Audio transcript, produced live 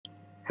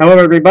Hello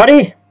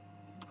everybody!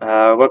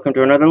 Welcome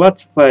to another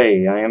Let's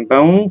Play. I am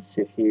Bones,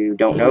 if you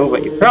don't know,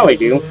 but you probably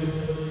do.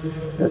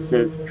 This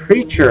is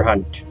Creature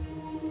Hunt.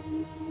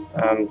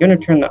 I'm gonna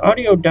turn the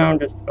audio down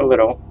just a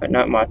little, but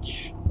not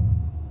much.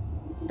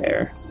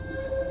 There.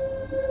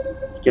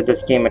 Let's give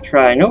this game a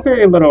try. I know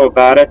very little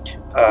about it.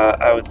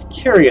 I was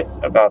curious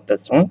about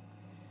this one.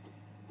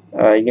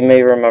 You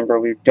may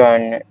remember we've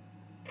done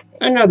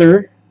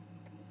another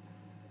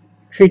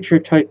creature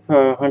type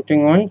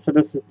hunting one, so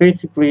this is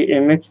basically a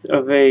mix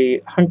of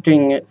a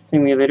hunting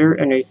simulator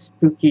and a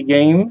spooky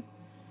game.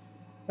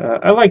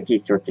 I like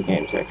these sorts of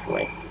games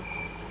actually.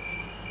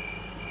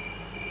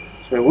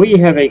 So we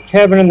have a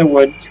cabin in the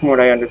woods from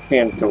what I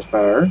understand so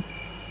far.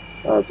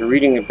 So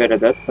reading a bit of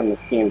this on the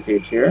Steam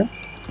page here.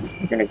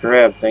 We're going to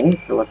grab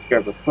things, so let's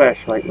grab a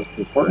flashlight, what's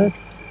important.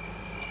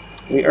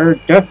 We are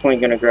definitely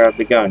going to grab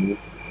the gun.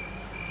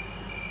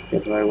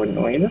 Because I wouldn't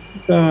know. This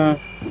is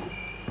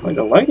well,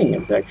 the lighting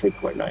is actually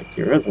quite nice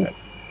here, isn't it?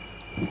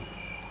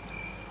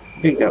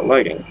 Dig that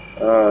lighting.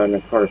 And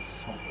of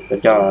course, the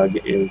dog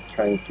is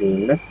trying to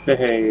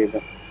misbehave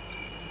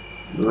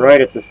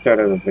right at the start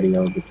of the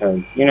video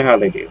because you know how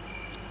they do.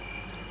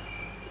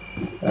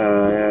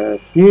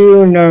 If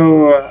you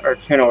know our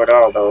channel at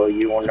all, though,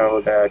 you will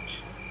know that...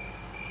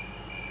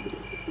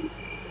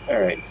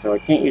 Alright, so I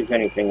can't use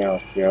anything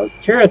else here. I was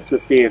curious to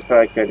see if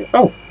I could...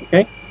 Oh,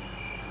 okay.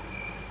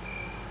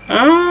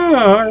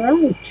 Ah,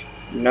 alright.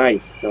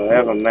 Nice, so I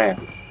have a map.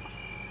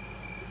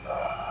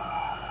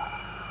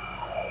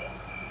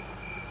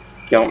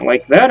 Don't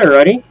like that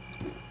already.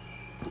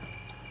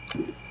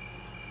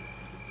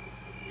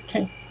 It's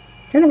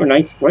kind of a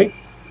nice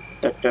place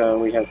that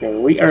we have here.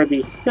 We are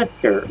the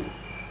sister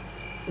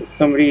of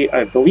somebody,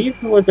 I believe,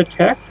 who was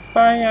attacked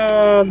by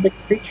the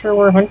creature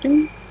we're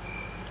hunting.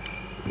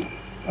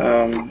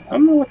 I'm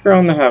gonna look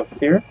around the house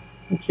here.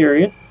 I'm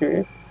curious.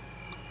 Very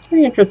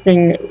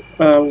interesting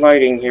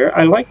lighting here.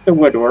 I like the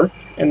woodwork.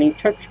 And the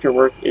texture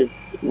work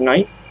is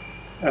nice.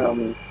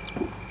 This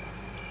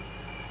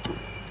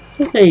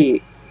is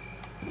a...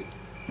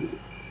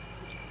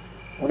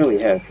 What do we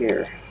have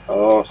here?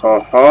 Oh,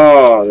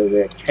 there's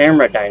a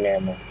camera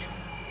dynamic.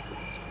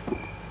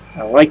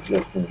 I like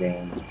this in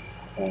games.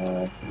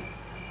 Oh,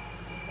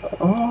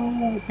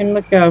 we can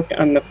look out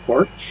on the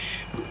porch.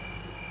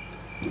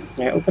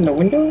 Can I open the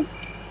window?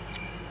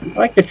 I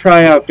like to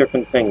try out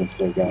different things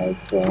here, guys.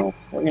 So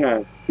we're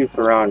gonna goof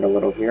around a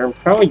little here and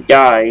probably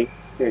die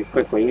very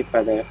quickly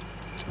by the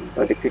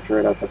creature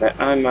right off the bat.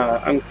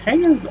 I'm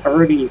kind of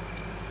already...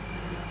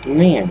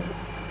 Man.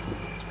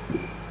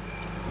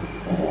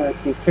 I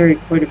can carry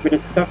quite a bit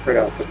of stuff right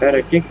off the bat.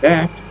 I dig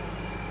that.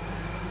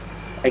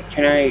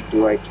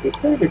 Do I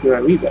take that or do I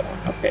leave that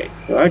one? Okay,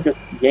 so I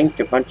just yanked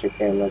a bunch of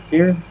cameras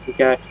here. We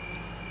got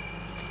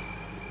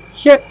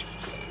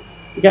chips.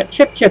 We got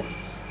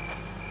chips.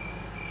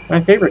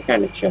 My favorite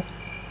kind of chip.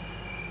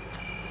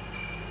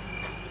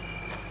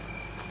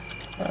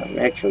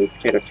 Actually,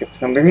 potato chips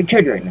sound very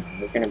good right now.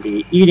 We're going to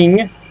be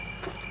eating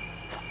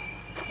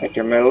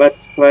after my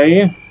Let's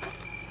Play.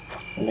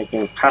 I'm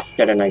making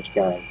pasta tonight,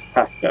 guys.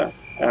 Pasta.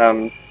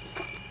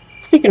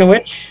 Speaking of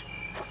which,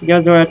 you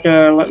guys will have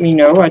to let me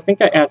know. I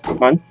think I asked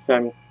once.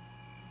 I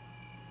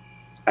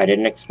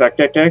didn't expect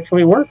it to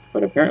actually work,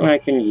 but apparently I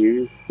can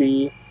use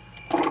the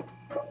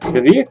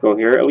vehicle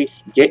here. At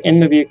least get in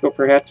the vehicle,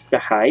 perhaps, to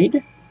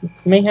hide.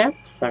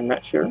 Mayhaps. I'm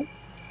not sure.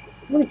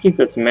 I'm going to keep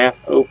this map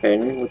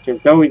open, which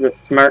is always a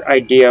smart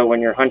idea when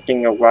you're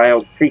hunting a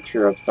wild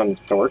creature of some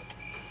sort.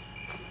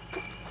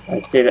 I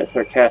say that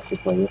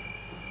sarcastically.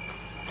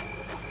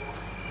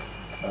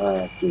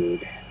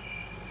 Dude.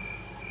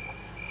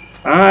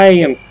 I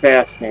am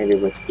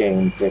fascinated with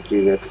games that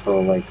do this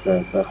whole, like,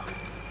 Yeah.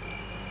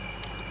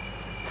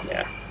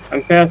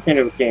 I'm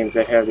fascinated with games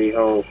that have the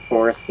whole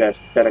forest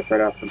aesthetic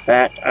right off the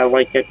bat. I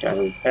like it. I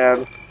always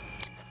have.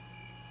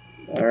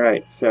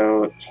 Alright,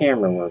 so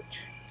camera work.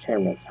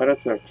 Cameras. How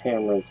does our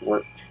cameras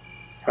work?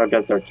 How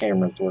does our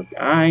cameras work?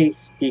 I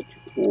speak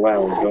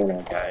well, don't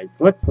I, guys?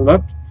 Let's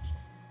look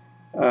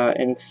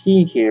and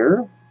see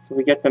here. So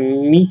we got the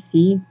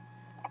Misi.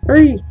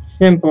 Very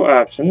simple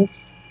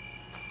options.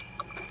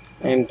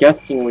 I'm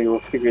guessing we will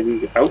figure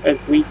these out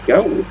as we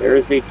go. There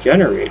is a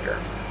generator.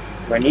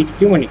 Do I need to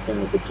do anything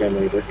with the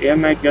generator?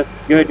 Am I just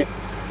good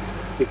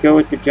to go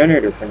with the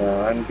generator for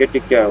now? I'm good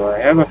to go. I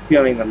have a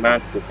feeling the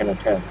monster can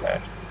attack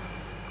that.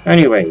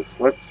 Anyways,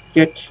 let's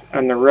get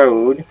on the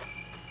road,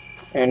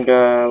 and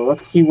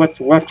let's see what's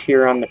what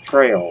here on the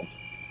trail.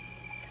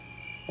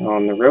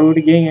 On the road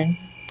again.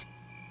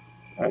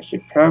 I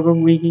should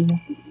probably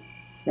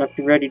not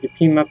be ready to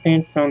pee my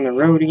pants on the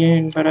road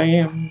again, but I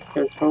am,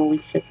 because holy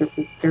shit, this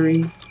is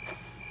scary.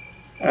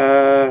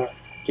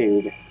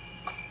 Dude. I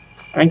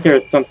think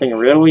there's something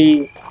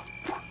really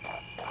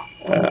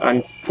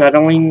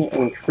unsettling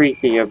and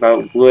creepy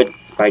about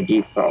woods by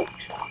default.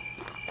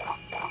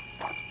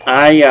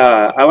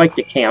 I like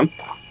to camp,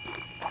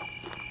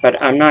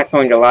 but I'm not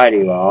going to lie to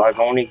you all. I've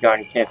only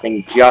gone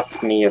camping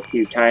just me a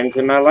few times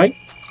in my life.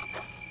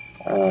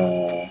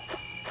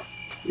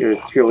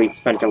 Yours truly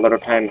spent a little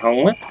time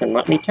homeless, and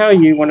let me tell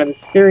you, one of the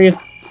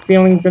scariest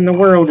feelings in the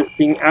world is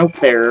being out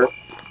there,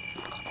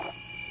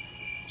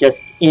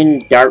 just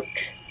in dark,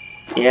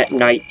 at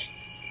night,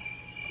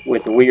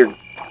 with weird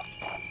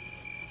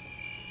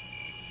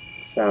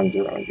sounds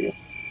around you.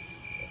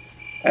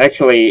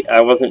 Actually,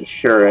 I wasn't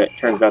sure. It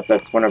turns out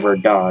that's one of our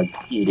dogs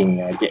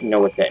eating. I didn't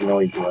know what that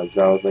noise was.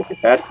 I was like, if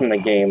that's in the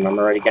game, I'm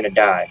already gonna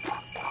die.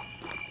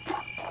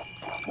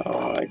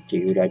 Oh,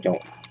 dude, I go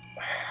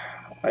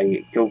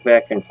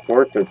back and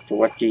forth as to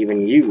what to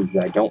even use.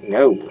 I don't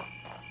know.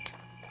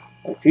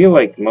 I feel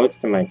like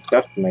most of my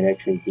stuff might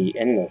actually be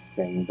in this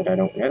thing, but I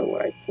don't know.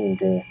 I seem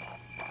to...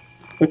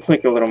 This looks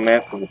like a little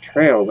map of a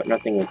trail, but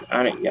nothing is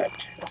on it yet.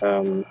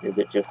 Is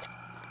it just...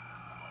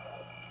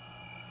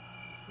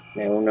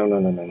 No, no, no,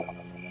 no, no, no, no,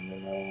 no, no,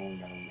 no,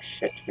 no,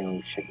 shit,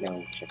 no, shit,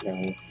 no, shit,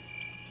 no.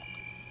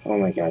 Oh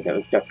my god, that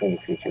was definitely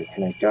the creature.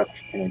 Can I duck?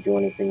 Can I do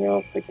anything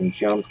else? I can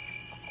jump.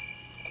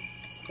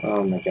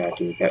 Oh my god,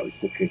 dude, that was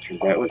the creature.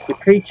 That was the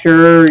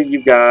creature,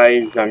 you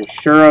guys. I'm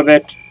sure of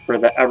it. For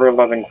the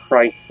ever-loving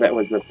Christ, that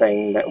was the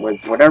thing. That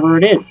was whatever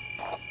it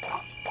is.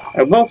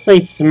 I will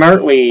say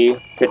smartly,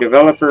 the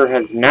developer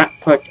has not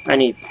put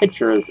any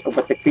pictures of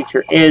what the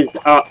creature is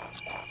up.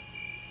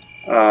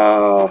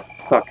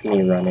 Fuck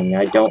me running.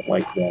 I don't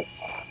like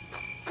this.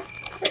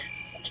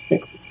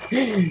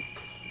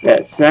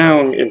 That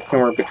sound is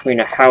somewhere between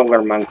a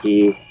howler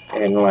monkey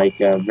and like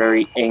a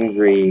very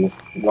angry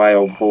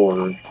wild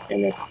boar.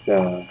 And it's,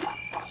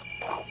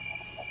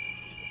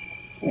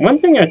 one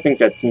thing I think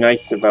that's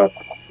nice about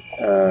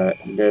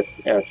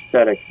this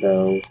aesthetic,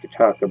 though, to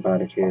talk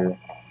about it here,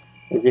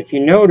 is if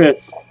you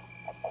notice,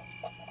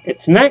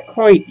 it's not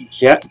quite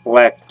jet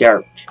black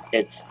dark.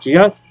 It's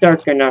just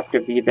dark enough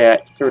to be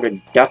that sort of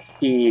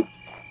dusty,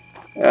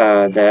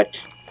 that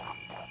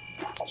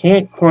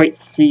can't quite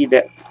see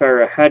that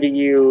far ahead of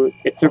you.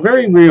 It's a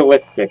very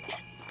realistic,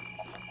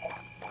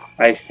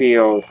 I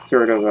feel,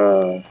 sort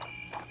of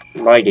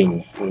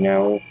lighting, you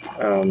know.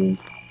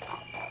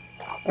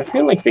 I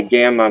feel like the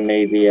gamma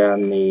maybe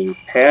on the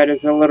pad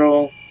is a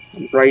little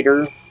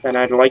brighter than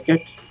I'd like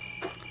it.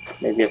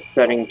 Maybe a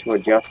setting to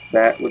adjust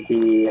that would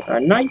be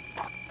nice.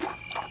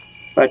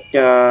 But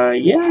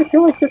yeah, I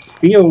feel like this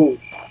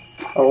feels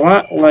a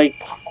lot like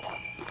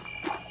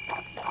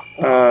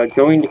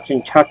going to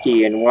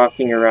Kentucky and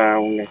walking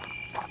around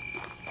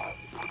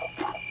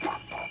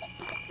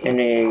in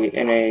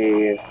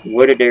a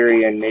wooded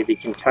area in maybe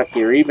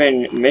Kentucky or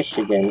even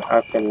Michigan,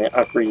 up in the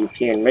upper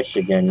UP in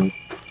Michigan.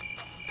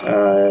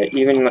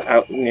 Even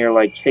out near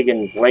like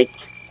Higgins Lake,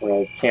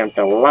 where I've camped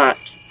a lot.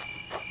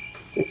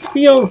 This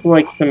feels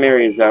like some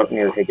areas out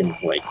near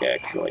Higgins Lake,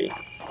 actually.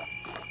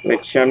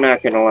 Which, I'm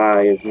not gonna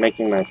lie, is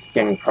making my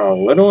skin crawl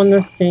a little in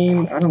this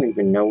game. I don't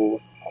even know.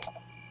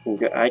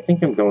 I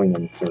think I'm going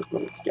in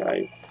circles,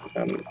 guys.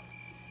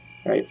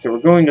 Alright, so we're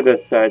going to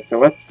this side, so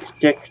let's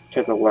stick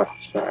to the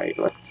left side.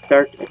 Let's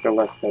start at the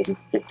left side and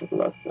stick to the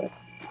left side.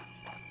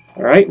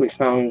 Alright, we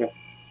found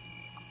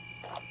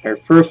our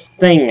first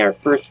thing, our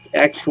first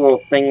actual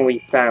thing we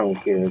found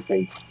here is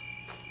a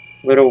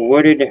little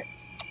wooded...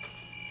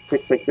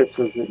 Looks like this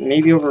was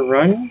maybe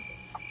overrun?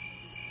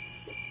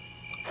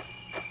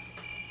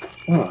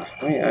 Oh,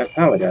 I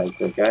apologize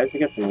though, guys. I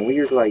got some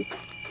weird, like,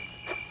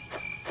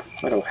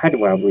 little head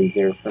wobblies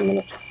there for a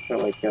minute.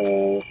 Felt like,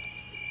 oh,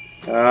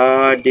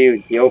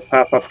 dudes, the old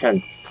pop-up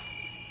tents.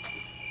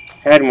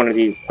 Had one of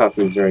these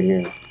puppies right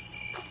here.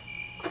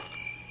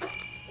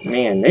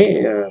 Man,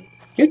 they,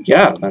 good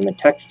job on the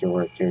texture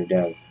work here,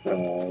 Dev.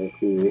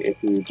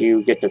 If you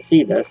do get to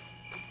see this.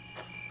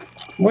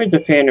 I'm always a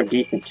fan of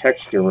decent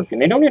texture work,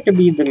 and they don't have to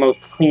be the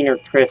most clean or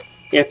crisp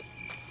if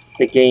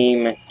the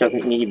game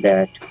doesn't need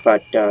that,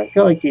 but I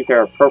feel like these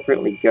are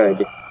appropriately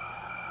good.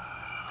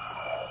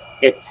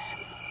 It's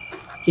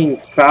fucking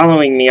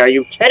following me, are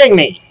you kidding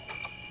me?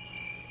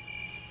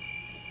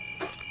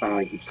 Oh,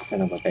 you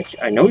son of a bitch.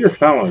 I know you're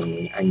following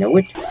me, I know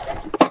it.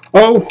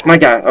 Oh my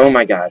god, oh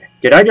my god.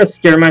 Did I just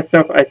scare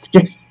myself? I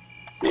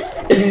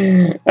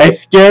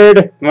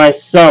scared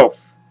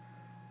myself.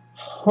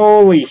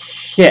 Holy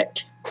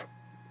shit.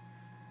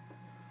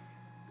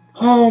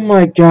 Oh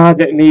my god,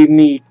 that made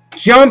me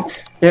jump!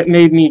 That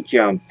made me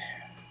jump.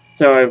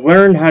 So I've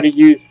learned how to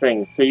use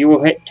things. So you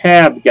will hit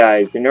tab,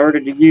 guys, in order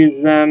to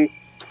use them.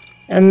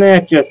 And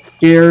that just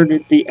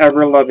scared the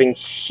ever-loving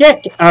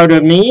shit out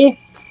of me.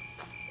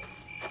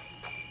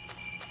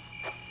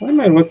 What am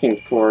I looking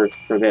for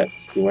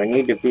this? Do I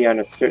need to be on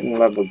a certain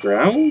level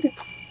ground?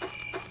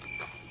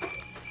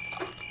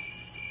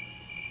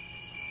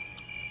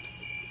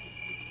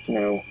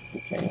 No.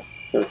 Okay.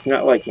 So it's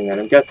not liking that.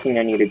 I'm guessing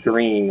I need a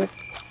green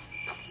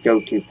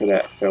go-to for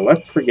that, so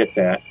let's forget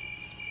that.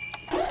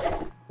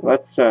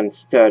 Let's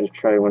instead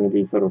try one of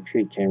these little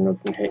tree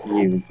cameras and hit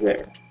use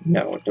there.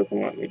 No, it doesn't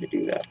want me to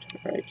do that.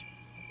 Right?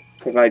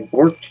 Have I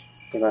borked?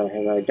 Have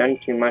I done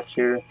too much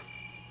here?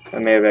 I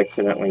may have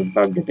accidentally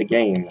bugged the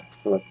game,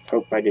 so let's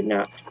hope I did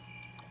not.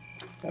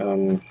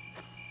 We're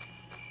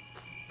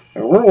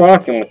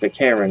walking with the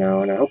camera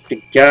now, and I hope to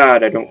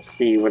God I don't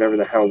see whatever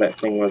the hell that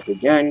thing was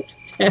again,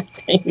 because that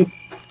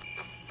thing's...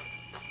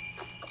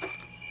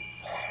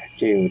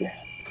 Dude.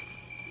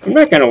 I'm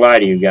not gonna lie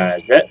to you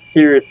guys. That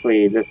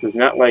seriously, this is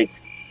not like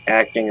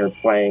acting or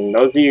playing.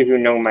 Those of you who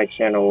know my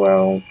channel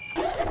well,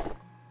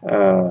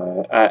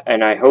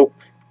 and I hope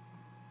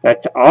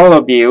that's all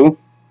of you.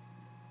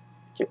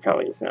 It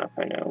probably is not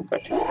by now,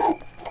 but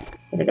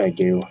what did I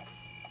do?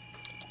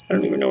 I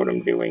don't even know what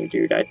I'm doing,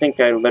 dude. I think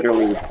I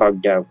literally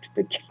bugged out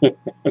the game.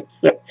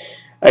 So,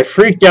 I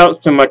freaked out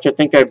so much, I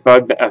think I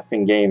bugged the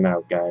effing game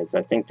out, guys.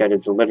 I think that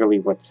is literally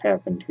what's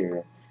happened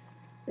here.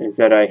 Is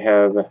that I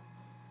have...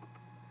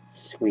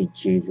 Sweet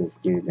Jesus,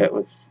 dude. That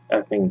was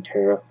effing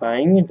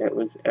terrifying. That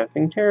was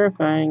effing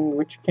terrifying.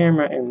 Which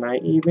camera am I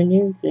even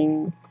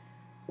using?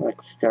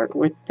 Let's start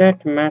with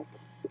that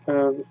mess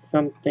of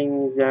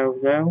something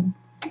zow.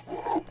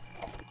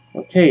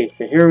 Okay,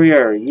 so here we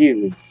are.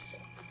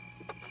 Use.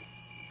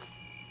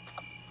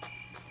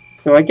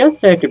 So I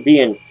guess I have to be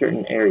in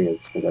certain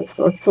areas for this.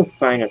 So let's go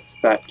find a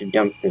spot to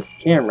dump this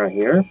camera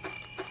here.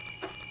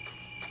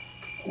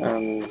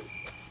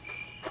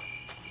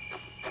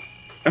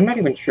 I'm not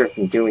even sure if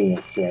I'm doing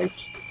this right.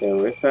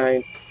 So if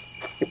I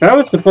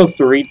was supposed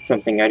to read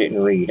something I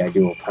didn't read, I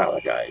do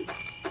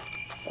apologize.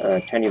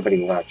 To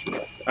anybody watching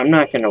this. I'm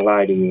not going to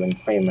lie to you and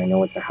claim I know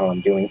what the hell I'm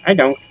doing. I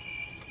don't.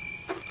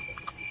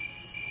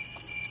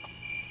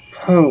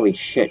 Holy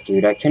shit,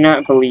 dude. I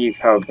cannot believe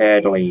how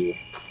badly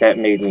that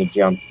made me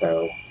jump,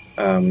 though.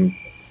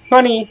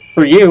 Funny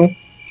for you.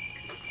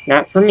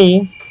 Not for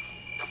me.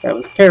 That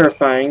was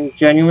terrifying.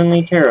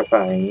 Genuinely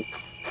terrifying.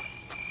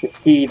 To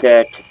see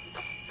that...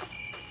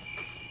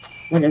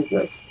 What is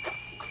this?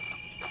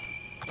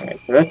 Alright,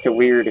 so that's a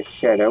weird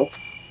shadow.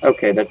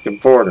 Okay, that's a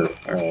border.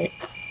 Alright.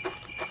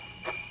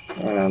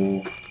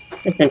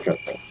 It's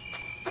interesting.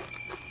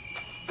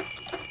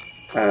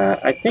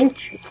 I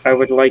think I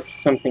would like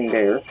something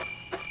there.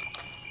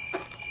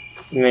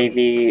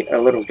 Maybe a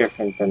little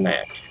different than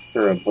that.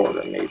 For a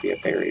border, maybe a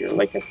barrier.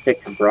 Like a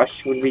thick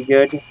brush would be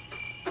good.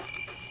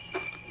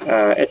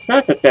 It's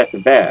not that that's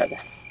bad.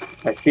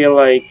 I feel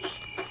like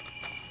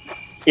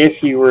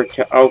if you were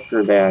to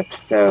alter that,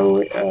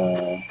 though,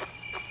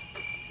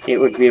 it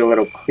would be a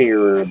little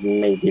clearer,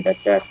 maybe,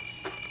 that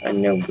that's a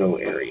no-go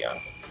area.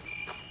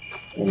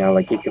 You know,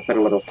 like you could put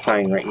a little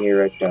sign right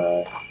near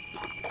it,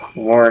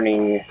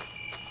 warning,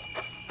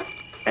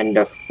 end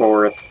of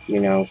forest, you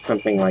know,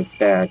 something like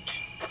that.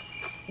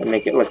 And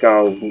make it look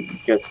all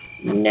just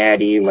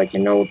natty, like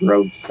an old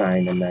road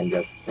sign, and then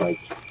just, like,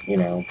 you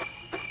know,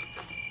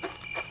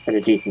 put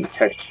a decent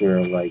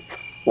texture, like,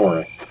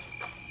 forest.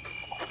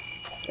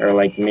 Or,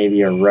 like,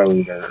 maybe a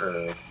road,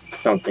 or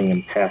something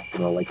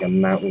impassable, like a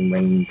mountain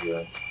range,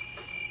 or,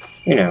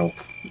 you know,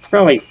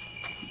 probably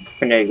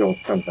finagle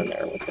something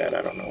there with that,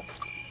 I don't know.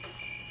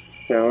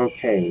 So,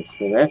 okay,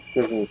 so this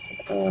isn't,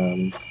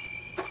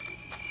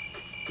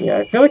 yeah,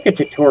 I feel like a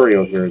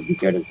tutorial here would be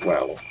good as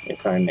well,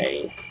 if I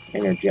may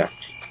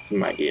interject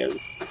some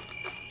ideas.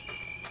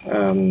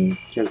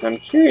 Because I'm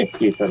curious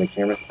to use other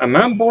cameras. I'm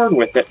on board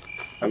with it.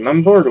 I'm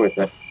on board with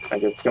it. I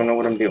just don't know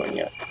what I'm doing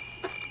yet.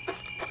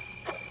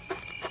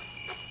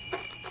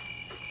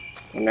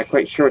 I'm not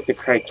quite sure what the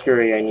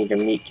criteria I need to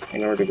meet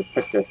in order to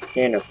put the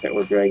stand-up that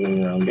we're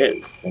dragging around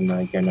is. Am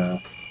I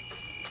gonna...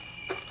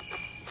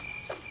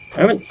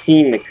 I haven't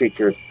seen the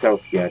creature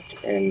itself yet,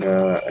 and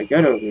I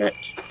gotta admit,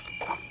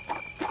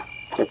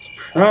 that's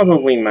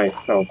probably my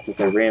fault, because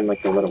I ran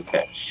like a little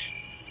bitch.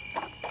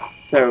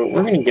 So,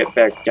 we're gonna get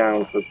back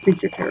down for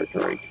creature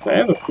territory, because I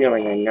have a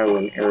feeling I know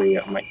an area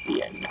it might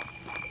be in.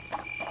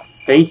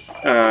 Based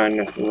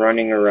on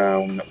running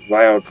around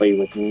wildly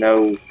with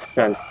no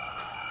sense.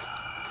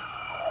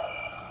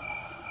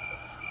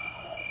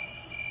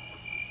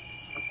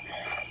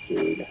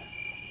 Dude,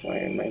 why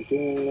am I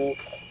doing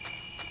this?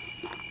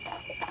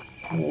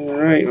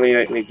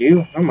 Alright, we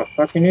do. I'm a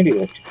fucking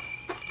idiot.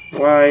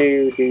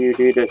 Why do you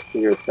do this to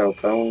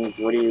yourself, Bones?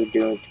 What are you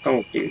doing?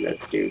 Don't do this,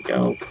 dude.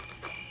 Don't.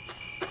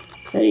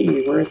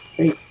 Stay where it's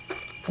safe.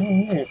 Oh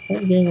yeah, it's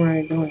that game where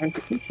I go and hunt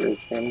the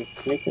creatures and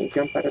make me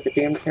jump out of the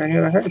damn chair and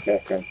have a heart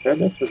attack. I said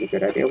this was a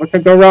good idea. What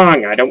could go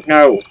wrong? I don't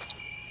know.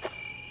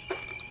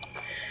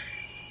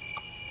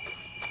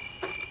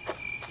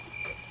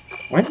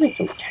 Why am I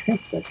so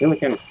tense? I feel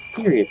like I'm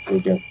seriously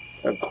just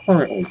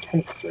abhorrently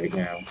tense right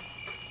now.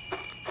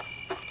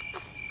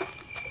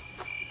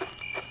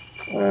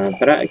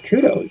 But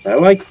kudos. I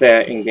like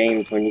that in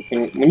games when you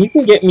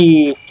can get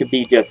me to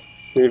be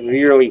just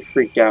severely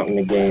freaked out in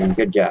the game.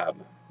 Good job.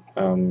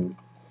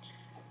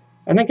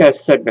 I think I've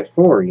said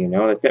before, you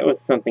know, that was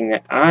something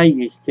that I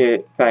used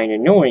to find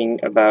annoying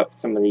about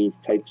some of these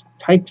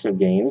types of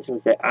games,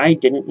 was that I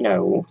didn't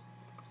know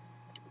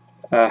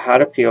how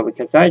to feel,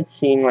 because I'd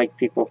seen, like,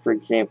 people, for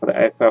example, that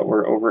I felt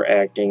were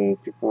overacting,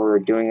 people were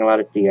doing a lot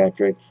of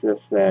theatrics,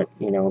 this, that,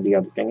 you know, the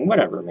other thing,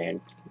 whatever,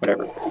 man,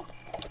 whatever.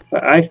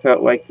 But I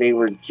felt like they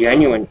were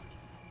genuine.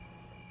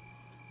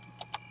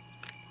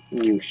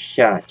 You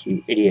shot,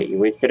 you idiot. You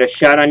wasted a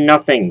shot on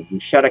nothing. You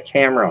shot a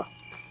camera.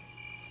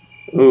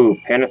 Ooh,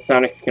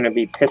 Panasonic's gonna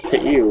be pissed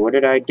at you. What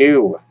did I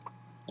do?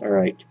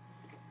 Alright.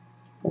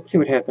 Let's see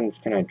what happens.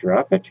 Can I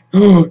drop it?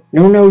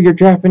 No, you're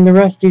dropping the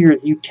rest of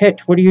yours, you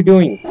tit. What are you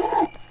doing?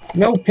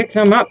 No, pick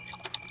them up.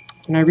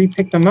 Can I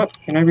repick them up?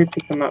 Can I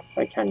repick them up?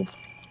 I can.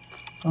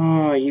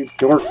 Oh, you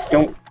dork.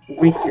 Don't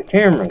waste your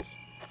cameras.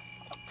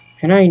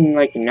 Can I,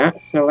 like,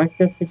 not select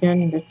this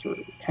again? That's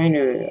kind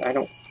of... I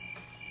don't...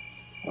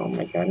 Oh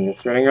my god, I'm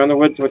just running around the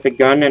woods with a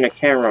gun and a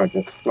camera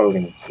just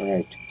floating.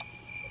 Alright.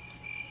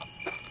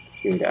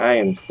 Dude, I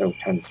am so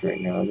tense right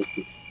now. This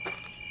is...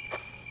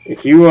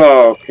 If you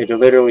all could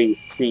literally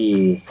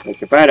see...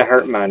 Like, if I had a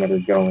heart monitor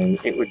going,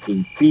 it would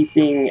be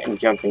beeping and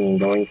jumping and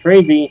going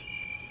crazy.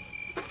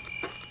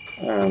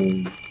 Oh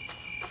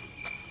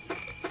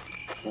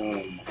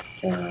my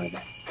god.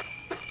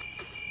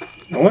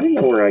 I want to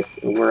know where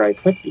I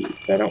put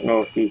these. I don't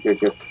know if these are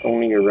just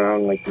only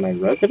around, like, my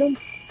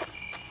residence.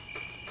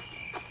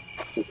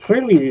 Because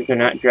clearly these are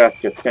not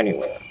dropped just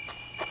anywhere.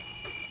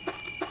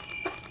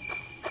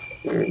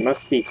 There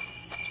must be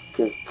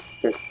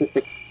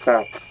specific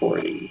spots for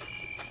these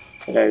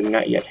that I have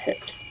not yet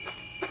hit.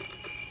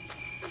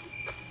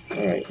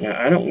 Alright, now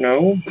I don't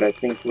know, but I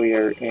think we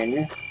are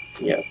in...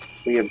 Yes,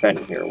 we have been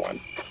here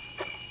once.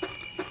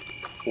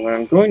 So what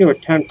I'm going to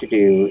attempt to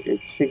do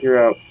is figure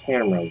out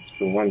cameras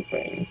for one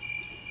thing.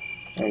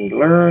 And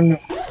learn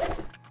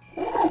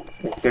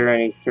if there are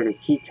any sort of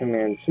key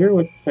commands here,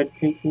 what said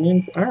key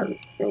commands are.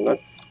 So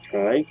let's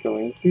try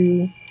going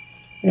through...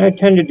 And I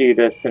tend to do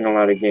this in a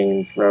lot of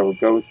games where I will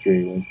go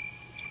through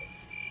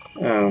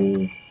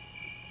and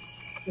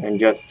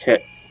just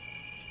hit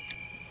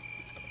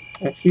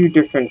a few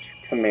different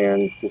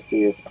commands to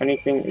see if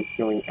anything is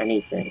doing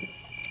anything.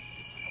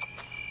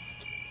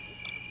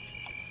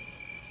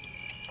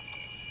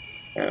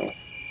 Oh.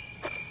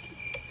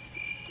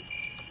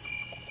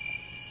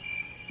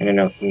 And I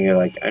know some of you are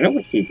like, I know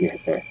what keys you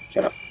hit there.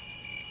 Shut up.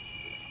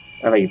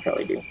 I bet you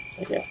probably do.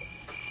 Okay.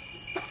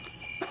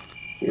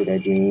 Dude, I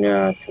do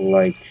not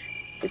like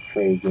the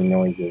crazy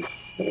noises.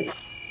 Look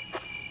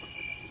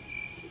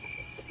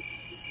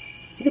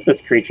at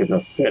this creature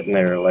just sitting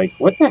there like,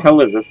 what the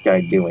hell is this guy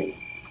doing?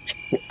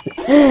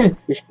 Can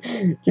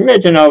you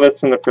imagine all this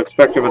from the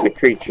perspective of the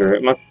creature?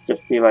 It must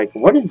just be like,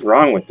 what is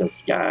wrong with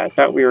this guy? I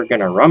thought we were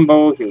gonna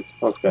rumble. He was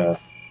supposed to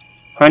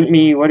hunt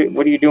me. What are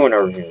you doing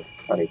over here,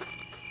 buddy?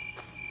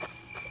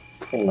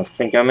 He must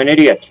think I'm an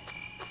idiot.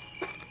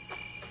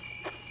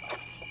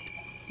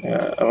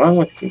 Along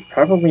with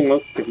probably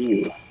most of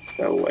you.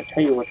 So I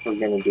tell you what we're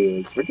gonna do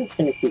is we're just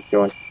gonna keep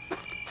going.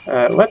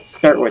 Let's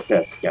start with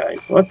this,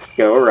 guys. Let's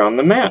go around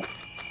the map.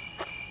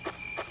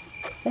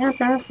 Some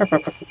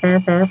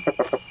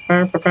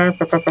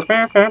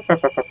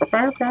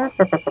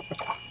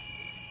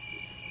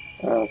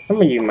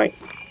of you might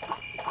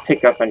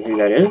pick up on who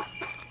that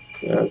is.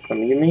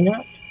 Some of you may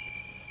not.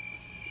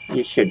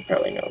 You should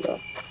probably know, though,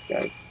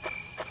 guys.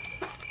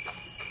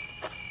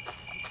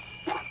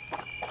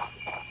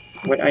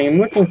 What I am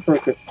looking for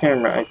with this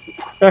camera, I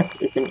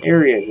suspect, is an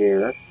area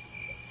here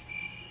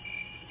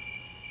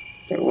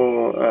that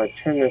will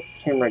turn this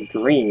camera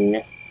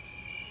green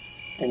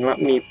and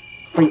let me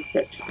place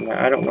it.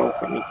 Now, I don't know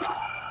if it needs...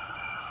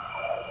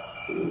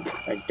 Dude,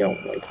 I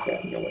don't like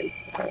that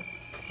noise.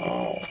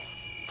 Oh.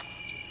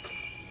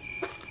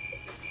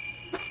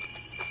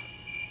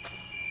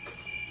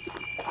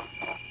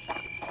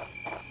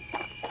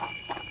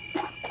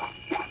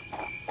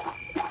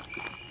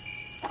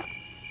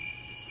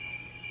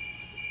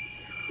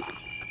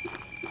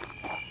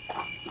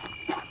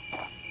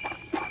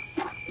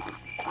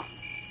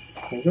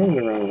 I'm going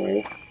the wrong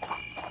way.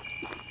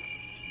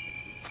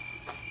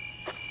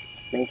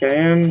 Think I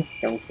am?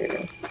 Don't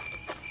care.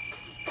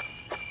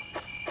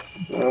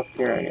 Go up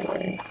here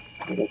anyway.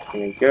 I'm just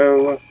gonna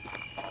go.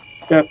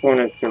 Step one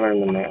is to learn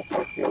the map,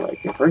 I feel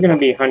like. If we're gonna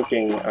be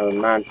hunting a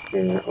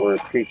monster or a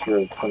creature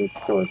of some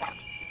sort,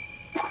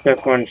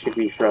 step one should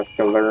be for us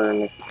to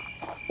learn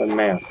the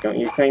map, don't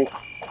you think?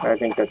 I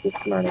think that's a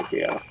smart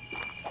idea.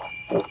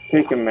 Let's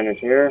take a minute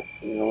here.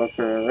 I'm gonna look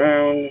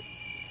around.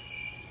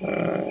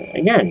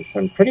 Again,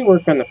 some pretty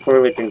work on the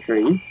foliage and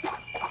trees.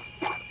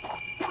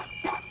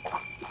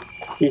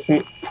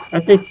 Decent,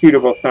 I'd say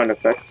suitable sound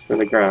effects for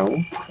the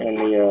ground and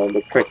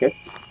the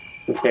crickets,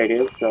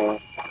 cicadas. You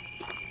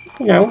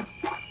know,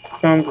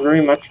 sounds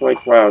very much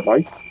like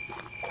wildlife.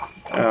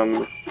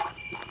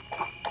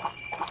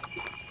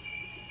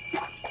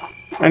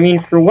 I mean,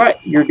 for what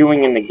you're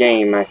doing in the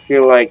game, I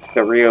feel like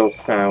the real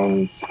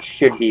sounds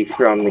should be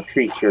from the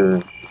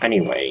creature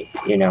anyway.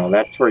 You know,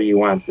 that's where you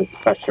want the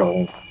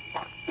special...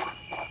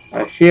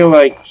 I feel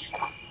like,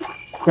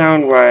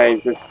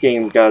 sound-wise, this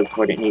game does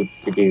what it needs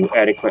to do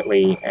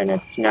adequately, and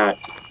it's not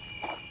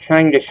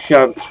trying to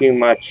shove too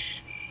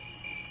much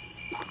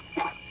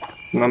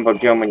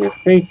mumbo-jumbo in your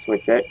face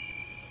with it.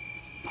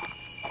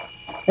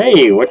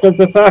 Hey, what does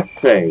the fox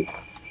say?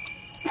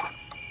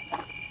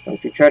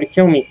 Don't you try to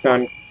kill me,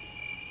 son.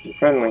 Be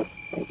friendly.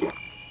 Thank you.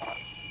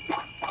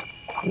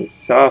 We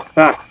saw a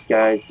fox,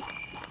 guys.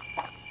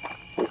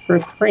 It's our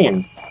first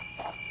friend.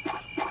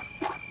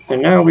 So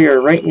now we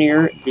are right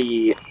near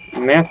the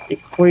map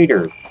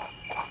equator.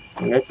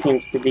 And this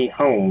seems to be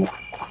home.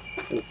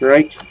 Is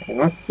right. And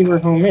let's see where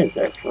home is,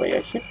 actually.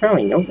 I should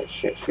probably know this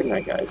shit, shouldn't I,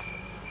 guys?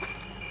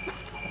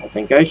 I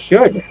think I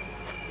should.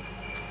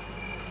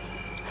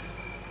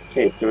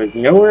 Okay, so is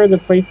nowhere the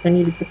place I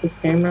need to put this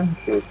camera?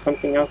 Is there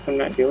something else I'm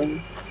not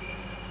doing?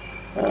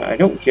 I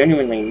don't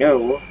genuinely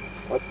know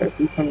what the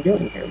heck I'm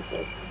doing here with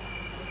this.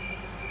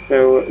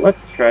 So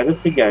let's try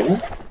this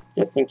again,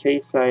 just in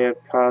case I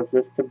have caused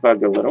this to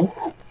bug a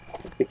little.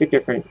 Pick a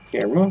different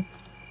camera.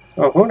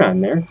 Oh, hold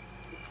on there.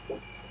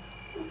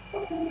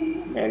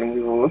 And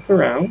we will look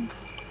around.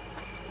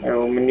 I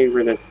will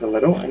maneuver this a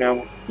little, and I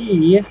will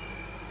see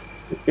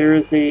if there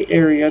is an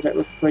area that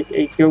looks like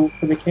a go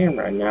for the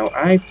camera. Now,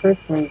 I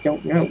personally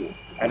don't know.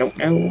 I don't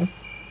know,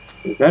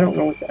 because I don't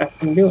know what the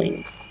F I'm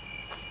doing.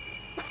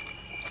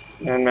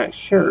 I'm not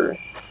sure.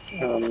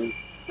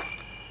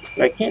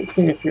 But I can't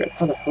seem to figure out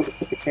how the hell to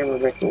put the camera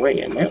back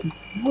away, and that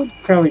would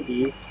probably be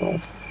useful.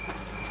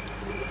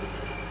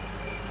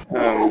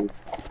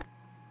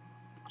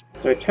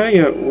 So I tell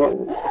you what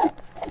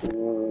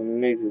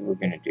maybe we're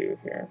going to do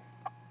here.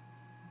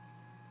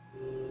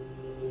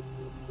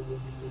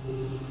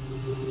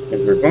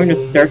 Is we're going to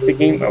start the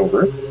game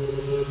over,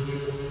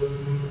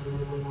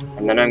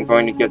 and then I'm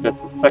going to give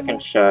this a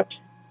second shot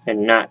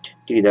and not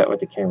do that with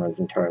the cameras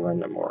until I learn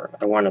them more.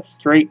 I want a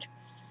straight,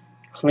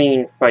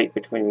 clean fight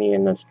between me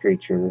and this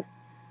creature.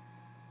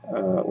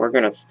 We're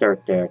going to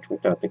start that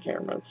without the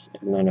cameras,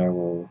 and then I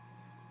will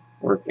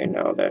work in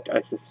all that.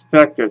 I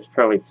suspect there's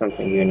probably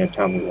something going to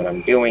tell me what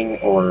I'm doing,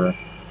 or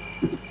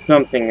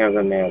something of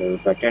the matter,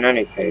 but in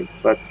any case,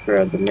 let's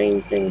grab the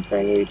main things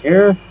I need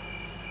here.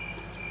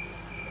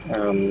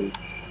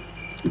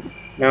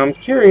 Now I'm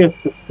curious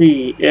to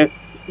see if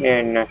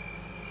in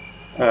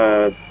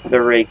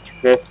the rake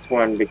this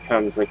one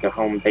becomes like a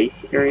home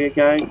base area,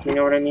 guys, you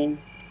know what I mean?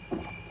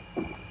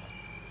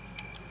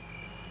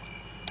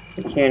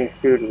 The canned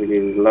food would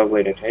be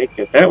lovely to take.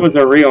 If that was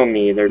a real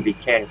me, there'd be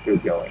canned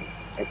food going.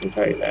 I can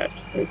tell you that.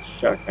 It's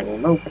shotgun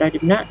ammo, but I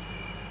did not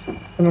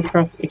come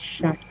across a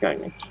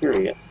shotgun. I'm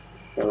curious.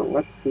 So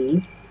let's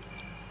see.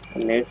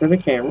 And these are the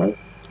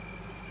cameras.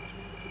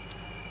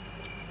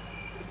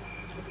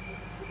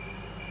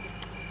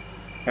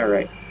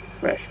 Alright,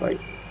 flashlight.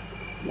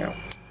 No,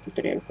 get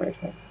the damn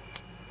flashlight.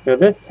 So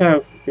this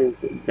house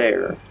is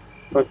there,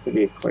 close to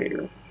the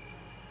equator.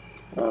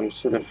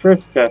 So the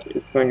first step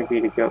is going to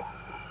be to go...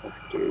 Oh,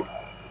 dude.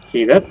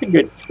 See, that's a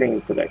good screen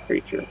for that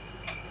creature.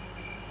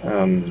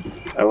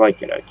 I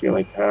like it. I feel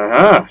like,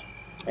 aha!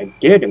 I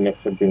did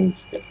miss a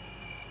boomstick.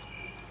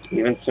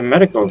 Even some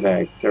medical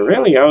bags. So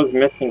really, I was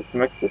missing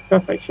some extra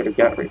stuff I should have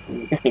got right from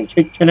the beginning.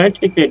 Can I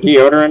take the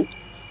deodorant?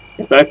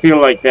 Because I feel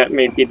like that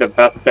may be the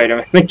best item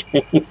in the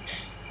game.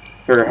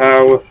 For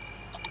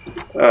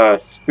how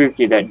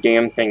spooky that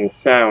damn thing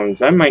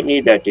sounds. I might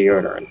need that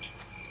deodorant.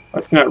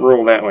 Let's not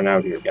rule that one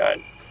out here,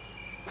 guys.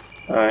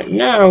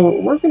 Now,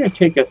 we're going to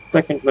take a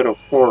second little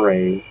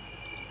foray.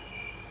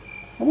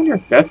 I wonder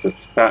if that's a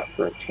spot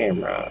for a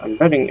camera. I'm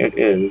betting it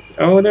is.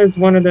 Oh, there's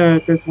one of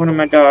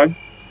my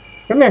dogs.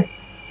 Come here.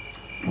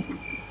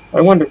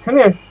 I wonder, come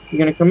here. You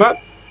gonna come up?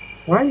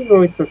 Why are you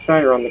always so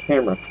shy around the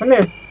camera? Come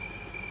here.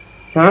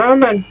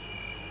 Come on.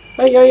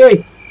 Hey, hey,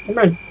 hey. Come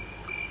on.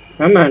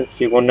 Come on.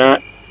 She will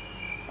not.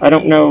 I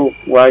don't know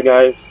why,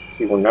 guys.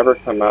 She will never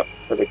come up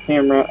for the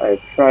camera.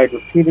 I've tried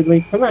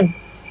repeatedly. Come on.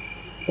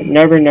 But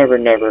never, never,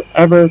 never,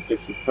 ever does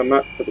she come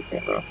up for the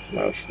camera.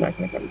 No, she's not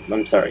gonna come.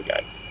 I'm sorry,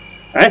 guys.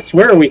 I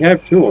swear we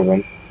have two of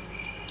them.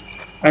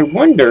 I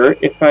wonder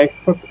if I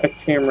hook a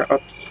camera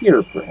up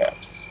here,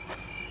 perhaps.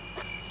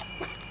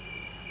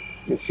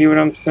 You see what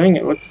I'm saying?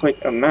 It looks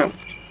like a mount.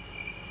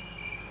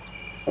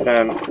 But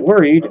I'm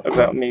worried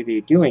about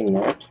maybe doing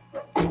that.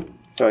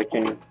 So I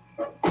can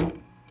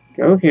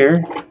go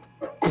here.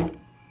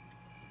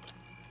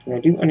 Can I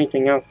do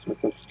anything else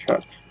with this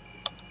truck?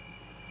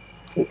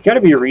 There's got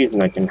to be a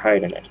reason I can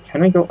hide in it.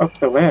 Can I go up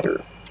the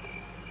ladder?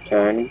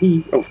 Can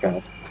we? Oh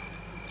god.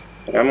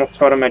 I almost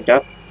fought on my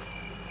death.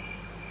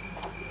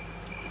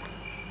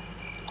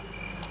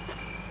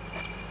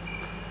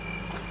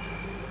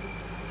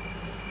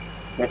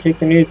 Can I take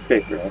the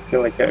newspaper? I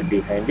feel like that would be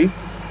handy.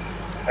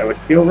 I would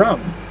feel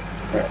wrong.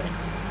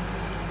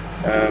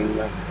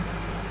 Alright.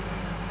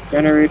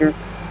 Generator.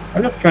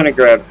 I'm just trying to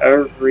grab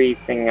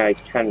everything I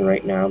can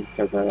right now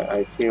because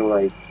I feel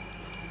like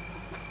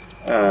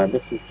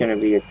this is going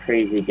to be a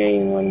crazy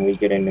game when we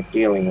get into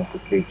dealing with the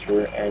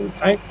creature, and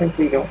I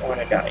frankly don't want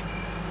to die.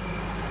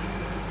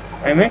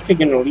 I'm actually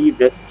going to leave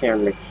this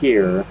camera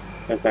here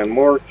as I'm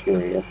more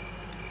curious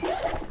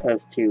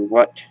as to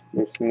what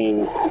this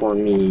means for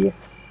me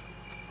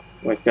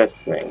with this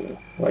thing.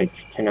 Like,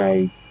 can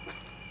I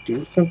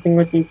do something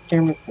with these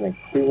cameras? Can I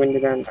clue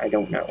into them? I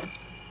don't know.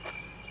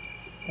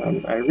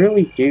 I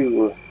really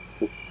do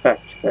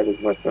suspect that is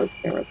what those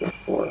cameras are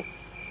for.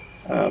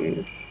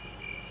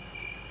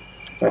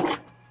 But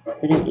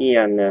hitting E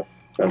on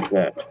this does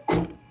that.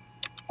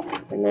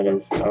 And that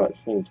is all it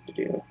seems to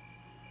do.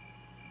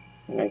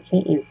 And I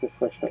can't use the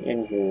flashlight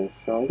in here,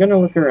 so I'm going to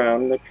look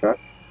around the truck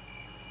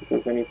if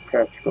there's any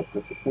practical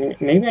purpose.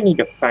 Maybe I need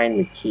to find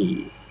the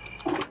keys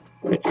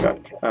for the truck.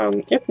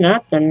 If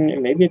not,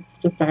 then maybe it's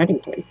just a hiding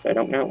place. I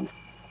don't know.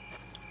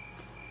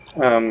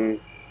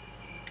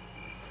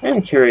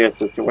 I'm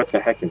curious as to what the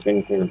heck is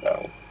in here,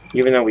 though.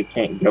 Even though we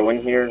can't go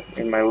in here,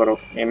 in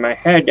my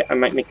head, I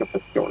might make up a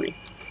story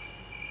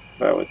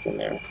about what's in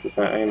there, because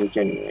I am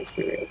genuinely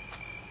curious.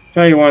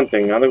 Tell you one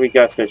thing, now that we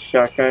got this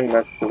shotgun,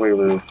 that's the way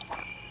we're...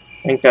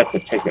 I think that's a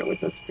ticket with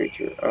this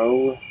creature.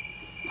 Oh,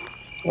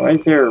 why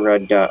is there a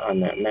red dot on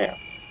that map?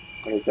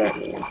 What does that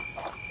mean?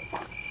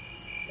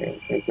 Okay,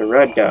 there's a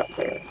red dot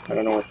there. I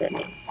don't know what that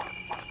means.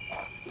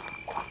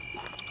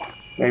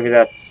 Maybe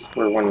that's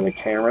where one of the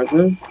cameras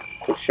is,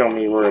 to show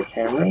me where a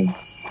camera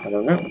is. I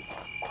don't know.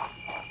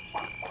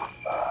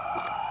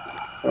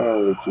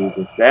 Oh,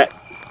 Jesus, that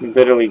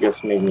literally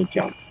just made me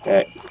jump.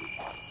 That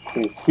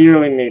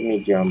sincerely made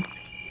me jump.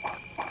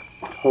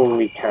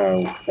 Holy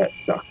cow, that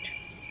sucked.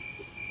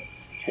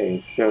 Okay,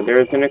 so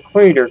there's an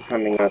equator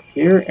coming up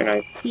here, and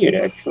I see it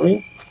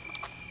actually.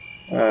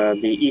 The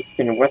east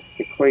and west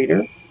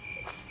equator.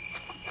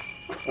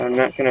 I'm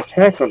not going to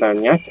tackle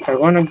them yet. I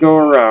want to go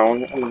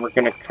around, and we're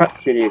going to cut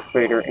through the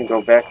equator and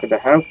go back to the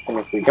house, and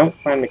if we don't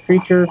find the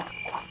creature,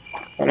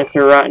 then it's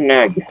a rotten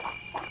egg.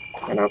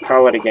 And I'll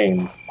call it a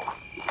game.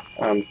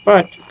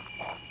 But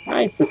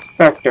I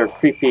suspect our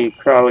creepy,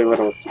 crawly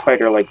little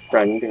spider-like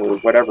friend, or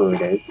whatever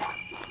it is.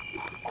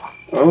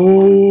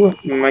 Oh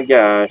my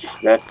gosh,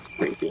 that's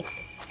creepy.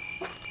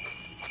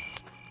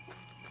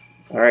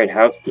 Alright,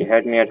 house, you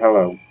had me at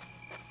hello.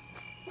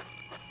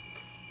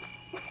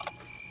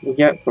 We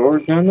got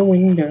boards on the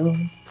window.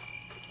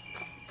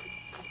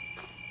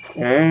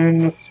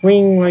 And a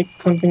swing like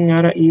something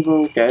out of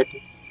Evil Dead.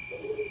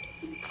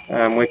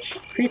 Which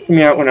creeped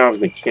me out when I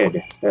was a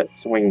kid, that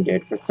swing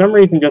did. For some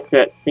reason, just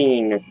that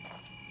scene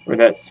where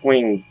that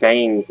swing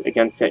bangs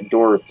against that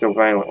door so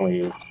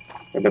violently,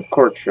 or the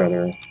porch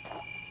rather,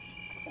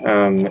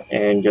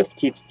 and just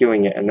keeps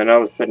doing it, and then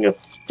all of a sudden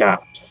just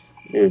stops,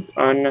 is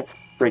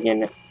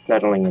unfriggin'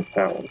 settling as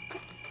hell.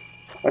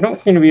 I don't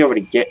seem to be able to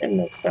get in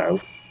this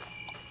house.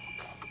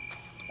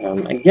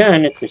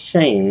 Again, it's a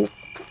shame.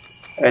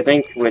 I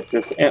think with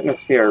this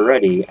atmosphere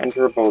already,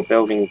 enterable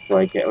buildings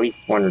like at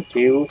least one or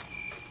two,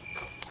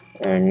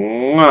 and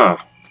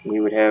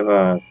you would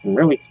have some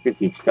really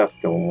spooky stuff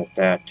going with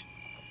that.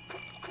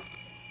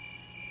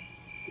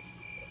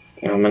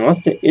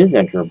 Unless it is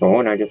enterable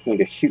and I just need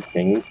to shoot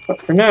things,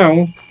 but for now,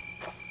 I'm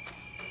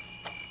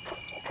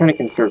trying to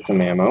conserve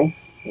some ammo.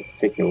 Let's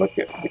take a look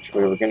at which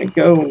way we're going to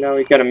go. Now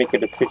we've got to make a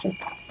decision.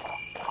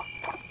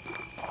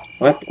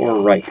 Left or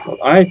right? Well,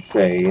 I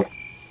say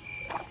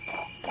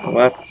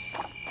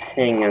let's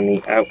hang on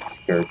the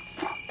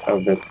outskirts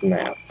of this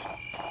map.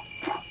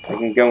 I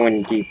can go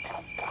in deep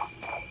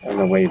on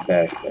the way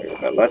back there,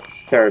 but let's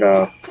start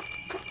off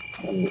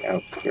on the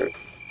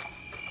outskirts.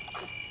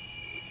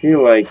 I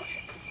feel like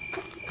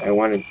I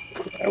want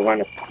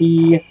to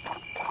see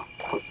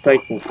the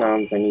sights and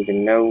sounds. I need to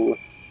know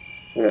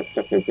where that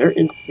stuff is. There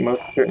is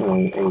most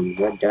certainly a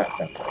red dot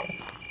down there.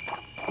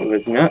 It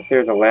was not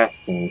there the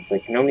last game, so I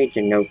can only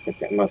denote that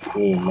that must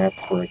mean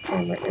that's where a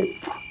camera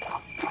is.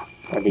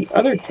 The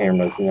other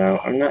cameras now,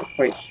 I'm not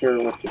quite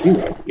sure what to do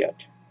with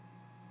yet.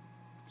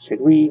 Should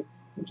we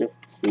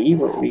just see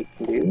what we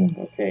can do?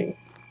 Okay.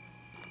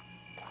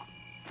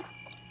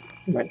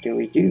 What do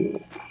we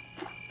do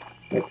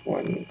with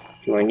one?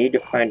 Do I need to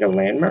find a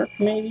landmark,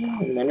 maybe?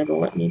 And then it'll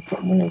let me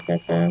put one. Is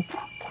that the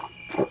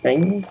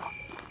thing?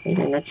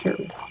 Maybe, I'm not sure.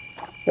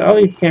 So all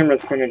these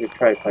cameras turn into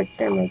tripod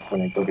cameras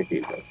when I go to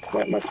do this.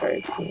 That much I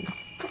have seen.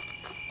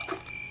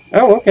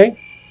 Oh, okay.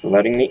 So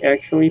letting me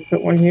actually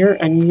put one here,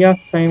 and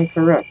yes, I am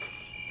correct.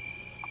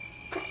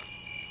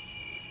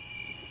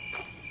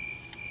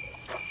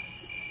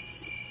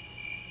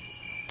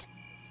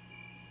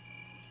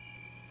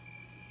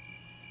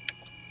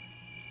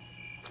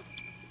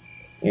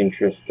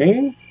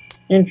 Interesting.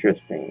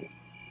 Interesting.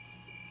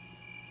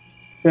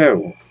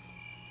 So,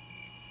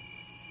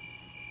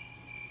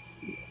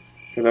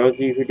 for those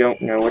of you who don't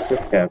know what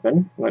just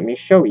happened, let me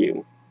show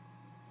you.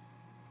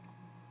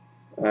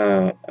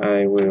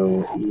 I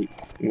will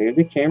move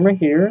the camera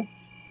here.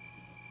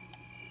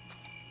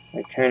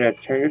 I kind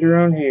of turn it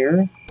around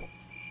here.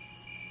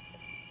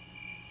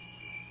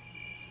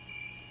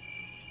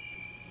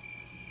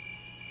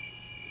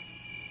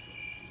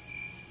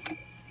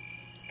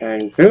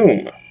 And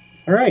boom!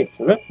 Alright,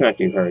 so that's not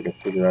too hard to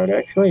figure out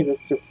actually.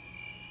 That's just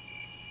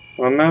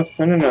one mouse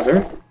and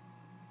another.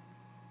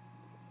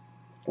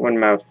 One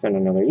mouse and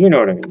another. You know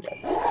what I mean,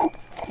 guys.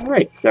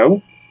 Alright,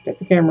 so, got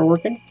the camera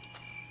working.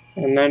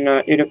 And then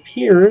it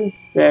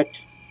appears that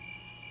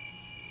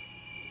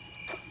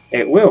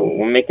it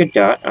will make a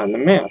dot on the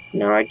map.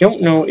 Now, I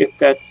don't know if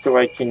that's so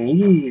I can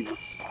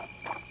use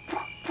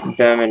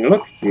them and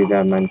look through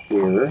them on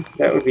here.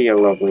 That would be a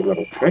lovely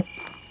little trick.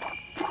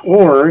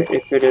 Or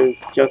if it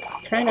is just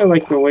kind of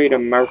like a way to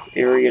mark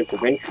areas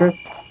of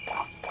interest.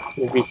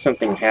 Maybe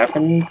something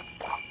happens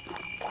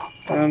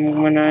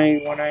when I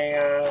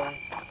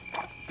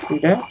do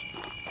that.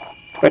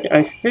 But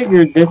I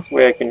figured this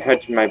way I can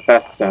hedge my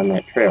bets on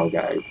that trail,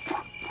 guys.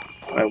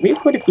 We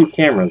put a few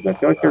cameras. I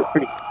feel like they're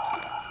pretty...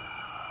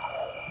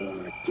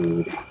 Oh,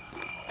 dude.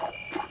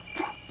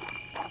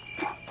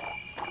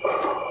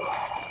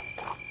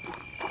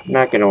 I'm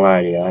not gonna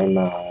lie to you.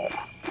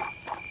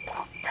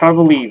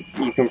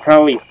 you can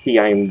probably see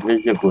I am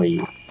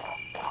visibly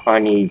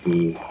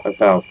uneasy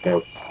about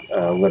this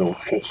little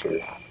picture.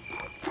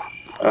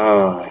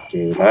 Oh,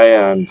 dude, I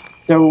am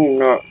so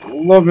not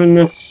loving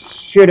this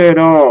shit at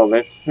all.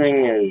 This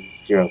thing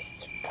is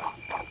just...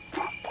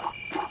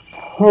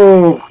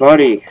 Oh,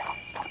 buddy.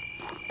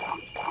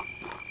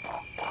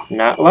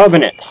 Not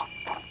loving it.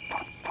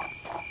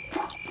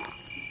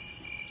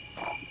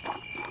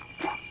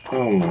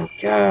 Oh my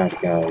god,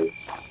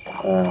 guys.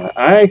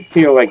 I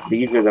feel like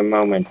these are the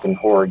moments in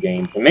horror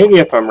games, and maybe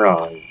if I'm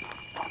wrong.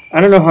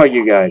 I don't know how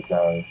you guys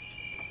are.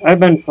 I've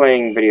been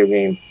playing video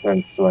games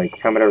since, like,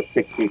 Commodore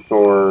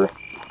 64,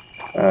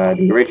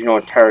 the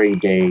original Atari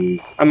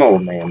days. I'm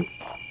old, man.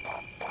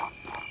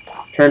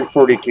 Turned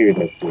 42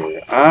 this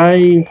year.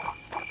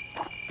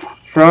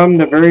 From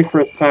the very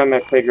first time I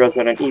played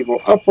Resident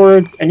Evil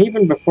upwards, and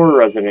even before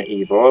Resident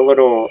Evil, a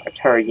little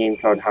Atari game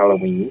called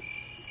Halloween,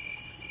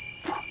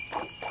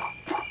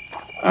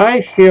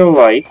 I feel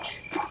like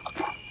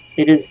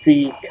it is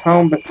the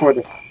calm before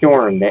the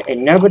storm, that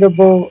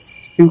inevitable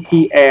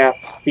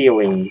spooky-ass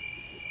feeling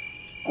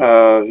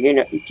of, you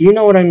know, do you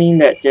know what I mean?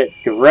 That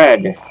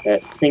dread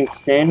that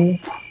sinks in?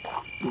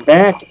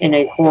 That in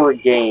a horror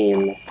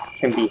game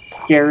can be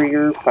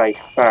scarier by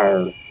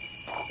far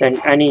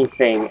than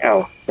anything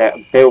else,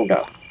 that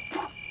build-up.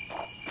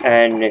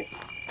 And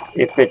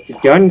if it's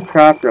done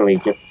properly,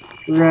 just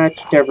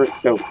stretched ever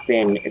so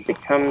thin, it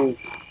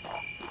becomes...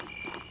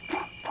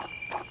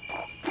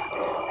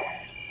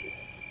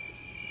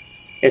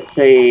 It's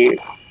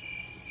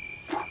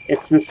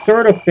the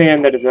sort of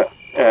fan that is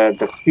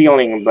the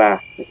feeling of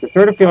that. It's the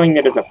sort of feeling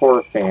that as a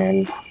horror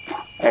fan,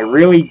 I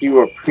really do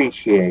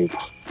appreciate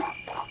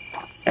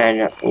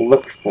and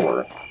look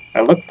for.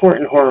 I look for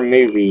it in horror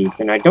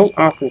movies, and I don't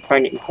often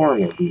find it in horror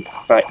movies,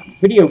 but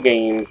video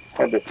games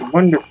have this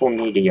wonderful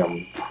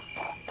medium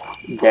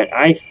that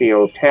I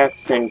feel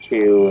taps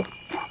into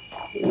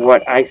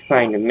what I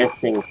find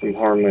missing from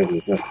horror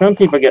movies. Now, some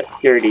people get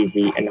scared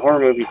easy, and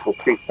horror movies will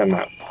creep them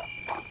out.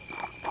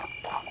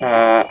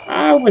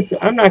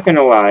 I'm not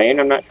gonna lie, and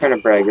I'm not trying to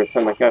brag or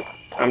something like that.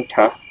 I'm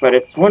tough, but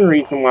it's one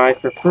reason why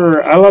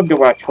I love to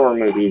watch horror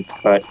movies,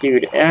 but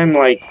dude, I'm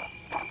like,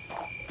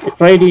 it's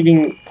like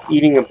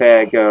eating a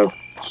bag of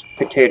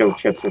potato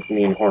chips with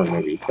me in horror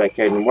movies. I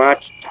can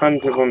watch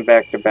tons of them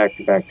back to back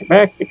to back to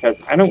back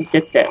because I don't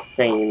get that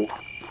same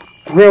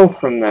thrill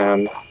from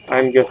them.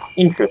 I'm just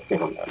interested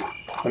in them.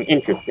 I'm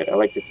interested. I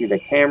like to see the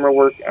camera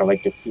work. I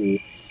like to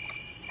see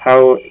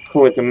how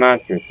cool is a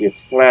monster. Is he a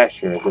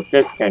slasher? Is it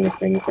this kind of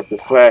thing? If it's a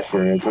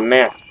slasher, is a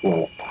mask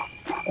cool?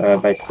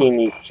 Have I seen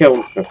these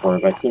kills before?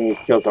 Have I seen these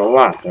kills a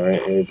lot? Or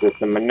is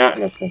this a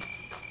monotonous thing?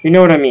 You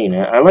know what I mean?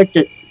 I like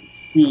to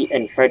see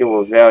and try to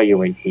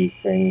evaluate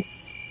these things.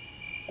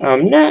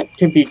 Not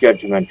to be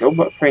judgmental,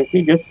 but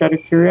frankly, just out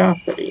of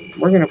curiosity.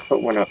 We're going to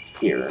put one up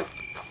here.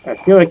 I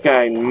feel like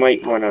I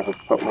might want to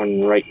have put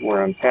one right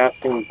where I'm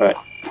passing, but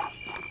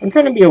I'm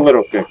trying to be a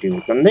little thrifty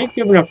with them. They've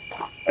given us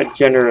a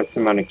generous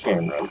amount of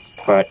cameras,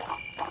 but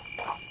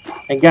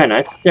again,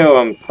 I still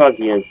am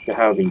fuzzy as to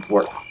how these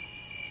work.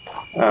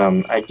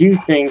 I do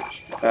think,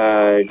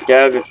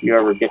 Dev, if you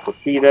ever get to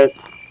see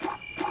this,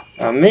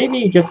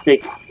 maybe just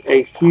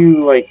a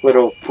few like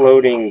little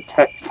floating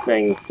text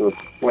things to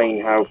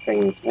explain how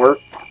things work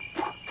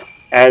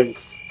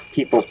as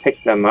people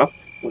pick them up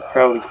would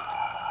probably...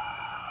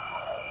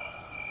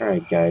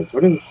 Alright guys,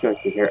 what do we feel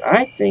like to hear?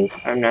 I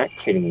think, I'm not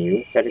kidding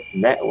you, that it's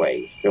that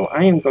way. So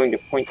I am going to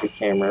point the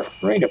camera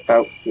right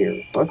about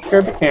here. So let's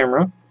grab the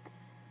camera.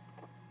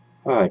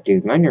 Oh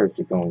dude, my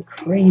nerves are going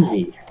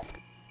crazy.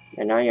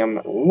 And I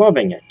am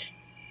loving it.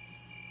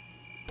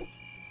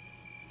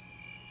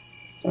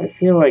 So I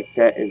feel like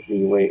that is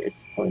the way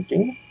it's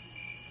pointing.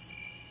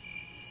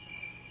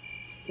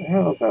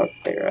 How about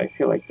there? I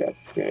feel like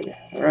that's good.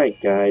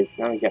 Alright guys,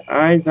 now we got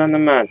eyes on the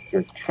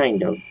monster,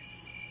 kind of.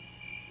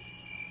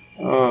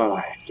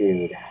 Oh,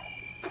 dude.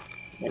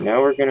 And now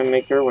we're going to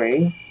make our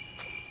way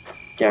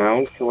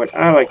down to what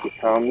I like to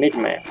call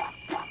mid-map.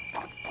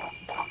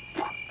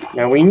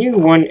 Now, we knew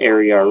one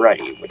area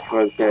already, which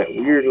was that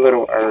weird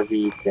little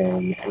RV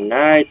thing, and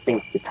I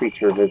think the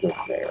creature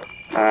visits there.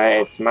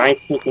 It's my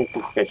sneaking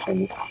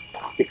suspicion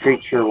the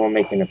creature will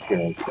make an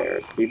appearance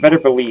there. So you better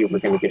believe we're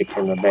going to get a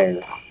camera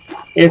there,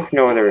 if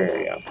no other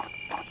area.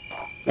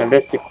 Now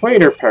this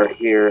equator part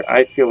here,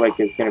 I feel like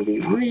is going to be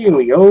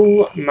really,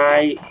 oh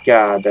my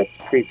god, that's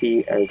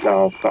creepy as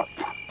all fuck.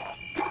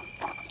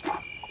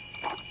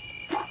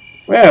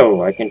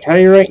 Well, I can tell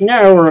you right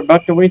now, we're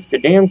about to waste a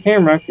damn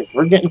camera, because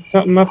we're getting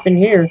something up in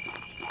here.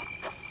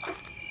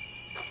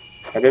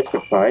 Are there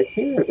supplies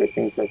here, or are there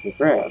things I can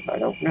grab? I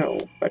don't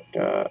know, but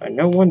I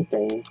know one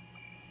thing.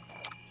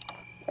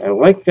 I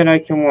like that I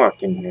can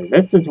walk in here.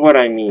 This is what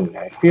I mean.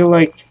 I feel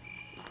like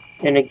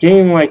in a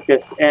game like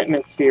this,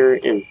 atmosphere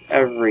is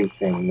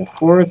everything. The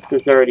forest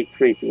is already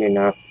creepy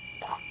enough.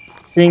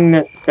 Seeing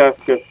this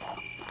stuff just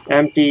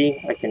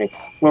empty, I can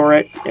explore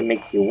it. It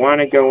makes you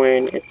want to go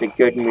in. It's a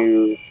good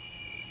move.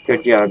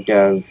 Good job,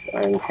 Dev.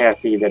 I'm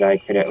happy that I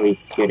could at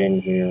least get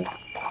in here.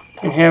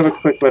 and have a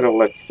quick little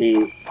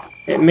look-see.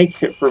 It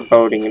makes it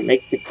foreboding, it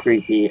makes it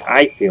creepy,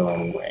 I feel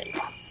anyway.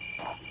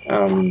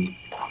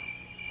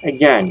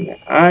 Again,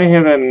 I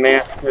have a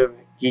massive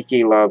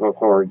geeky love of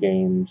horror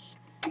games,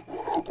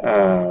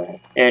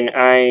 and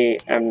I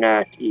am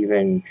not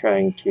even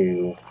trying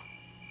to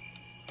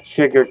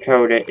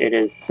sugarcoat it. It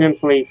is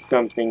simply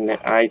something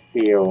that I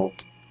feel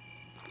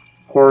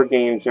horror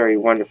games are a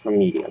wonderful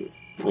medium.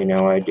 You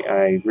know,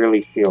 I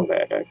really feel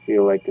that. I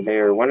feel like they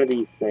are one of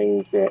these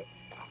things that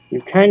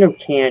you kind of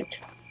can't...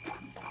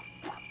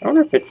 I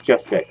wonder if it's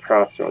just at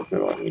Crossroads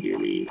that let me do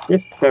these.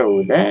 If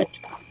so, that...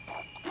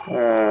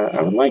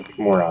 I would like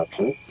more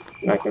options,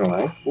 not gonna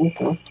lie.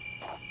 Ooh.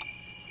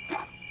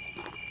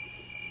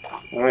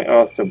 I might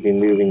also be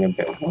moving a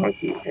bit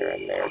wonky here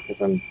and there,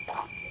 because I'm...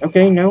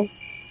 Okay, no.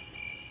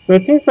 So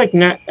it seems like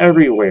not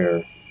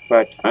everywhere,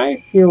 but I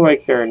feel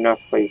like there are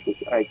enough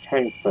places I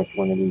can put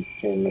one of these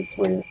cameras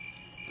where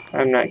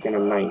I'm not gonna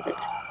mind it.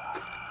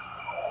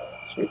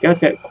 So I got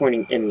that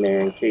pointing in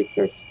there in case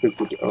there's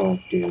spooky... Oh,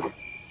 dude.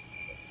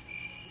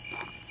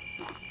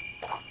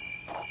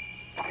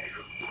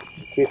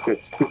 In case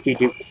there's spooky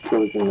dukes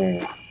goes in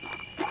there.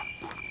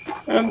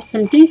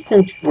 Some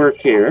decent work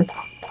here.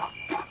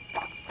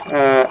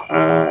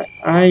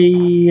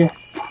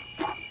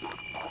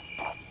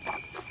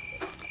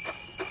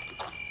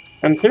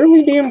 I'm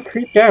thoroughly damn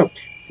creeped out.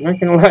 I'm not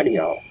gonna lie to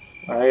y'all.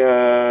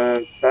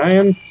 I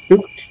am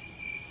spooked.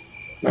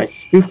 My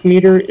spook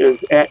meter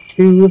is at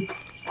 2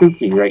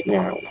 spooky right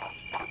now.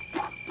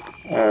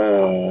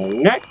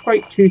 Not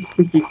quite too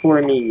spooky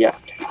for me yet.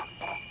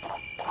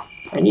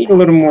 I need a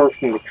little more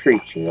from the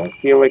creature. I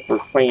feel like we're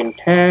playing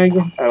tag.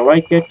 I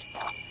like it.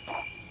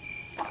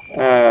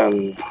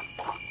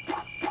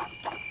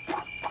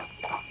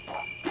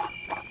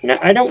 Now,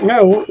 I don't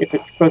know if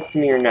it's close to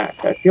me or not.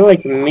 I feel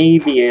like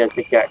maybe as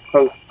it got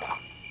close...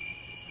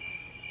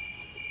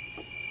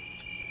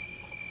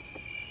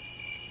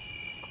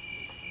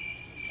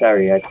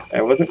 Sorry,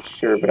 I wasn't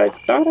sure, but I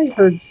thought I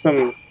heard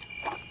some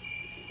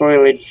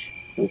foliage,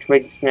 some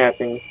twigs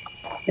snapping.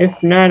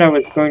 If not, I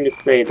was going to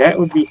say that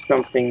would be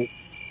something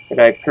that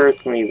I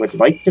personally would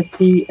like to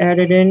see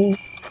added in.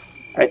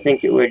 I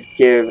think it would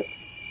give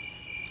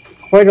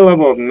quite a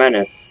level of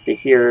menace to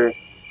hear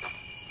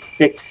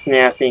sticks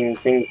snapping,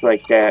 things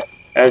like that,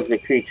 as the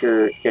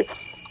creature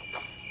gets...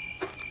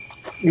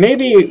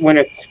 Maybe when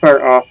it's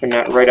far off and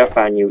not right up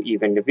on you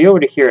even, to be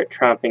able to hear it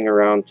tromping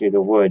around through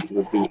the woods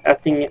would be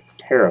effing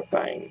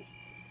terrifying.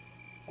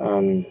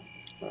 I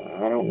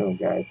don't know,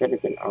 guys. That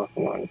is an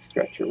awful long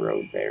stretch of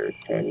road there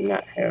to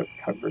not have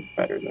covered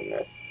better than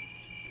this.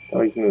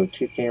 Always move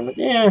 2 cameras.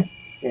 Yeah,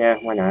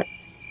 why not?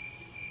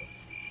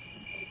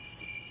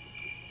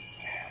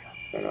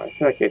 I don't know. I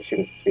feel like I should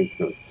have spaced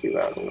those 2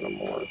 out a little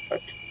more,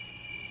 but...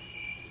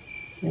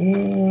 you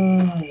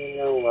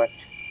know what?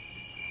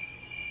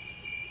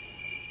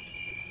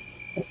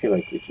 I feel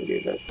like we can do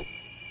this.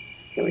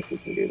 We'll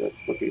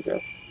do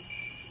this.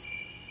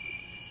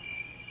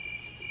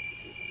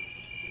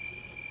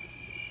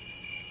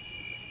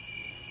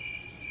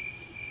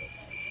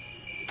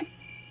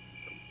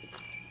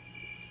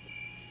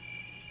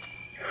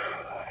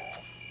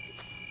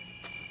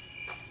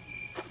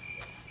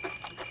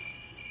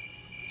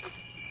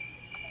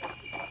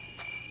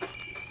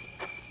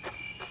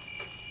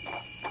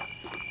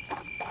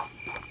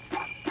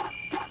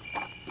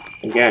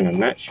 Again, I'm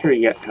not sure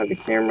yet how the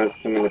cameras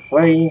come into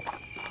play.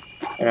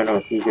 I don't know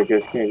if these are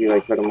just going to be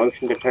like little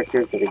motion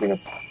detectors that are going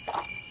to...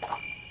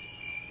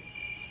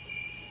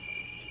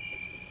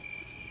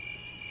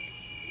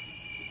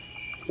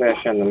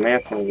 flash on the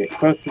map when we get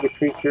close to the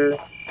creature.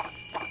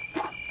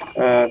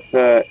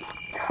 The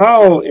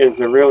call is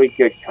a really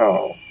good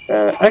call.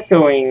 The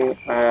echoing,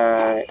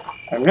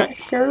 I'm not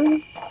sure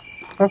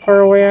how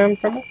far away I am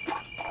from it.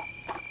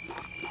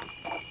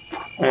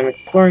 I'm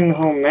exploring the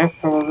whole map,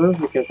 however,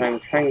 because I'm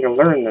trying to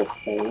learn this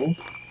thing.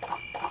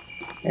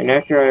 And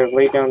after I've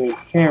laid down these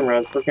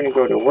cameras, we're going to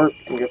go to work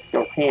and just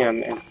go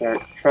ham and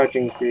start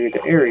trudging through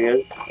the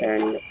areas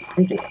and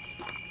hunting it.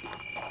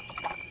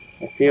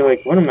 I feel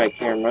like one of my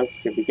cameras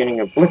could be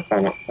getting a blip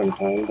on it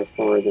sometime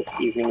before this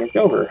evening is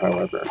over,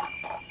 however.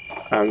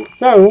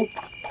 So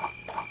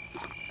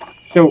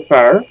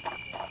far,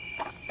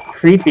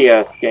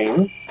 creepy-ass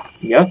game.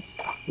 Yes,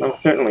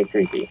 most certainly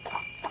creepy.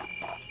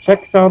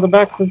 Checks all the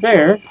boxes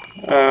there.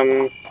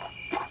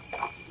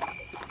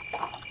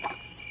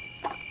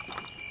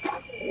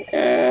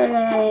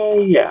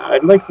 Yeah,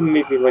 I'd like to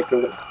maybe like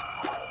a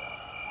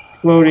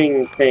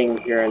floating thing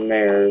here and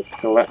there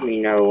to let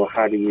me know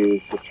how to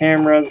use the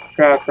cameras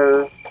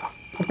proper.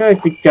 I feel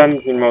like the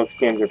guns in most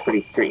games are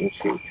pretty straight and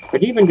shoot,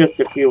 but even just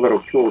a few little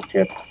tool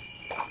tips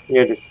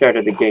near the start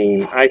of the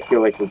game, I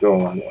feel like would go a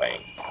long way.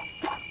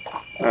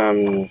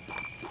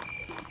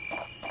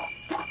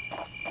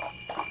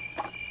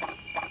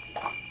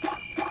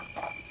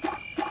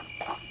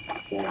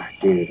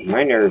 Dude,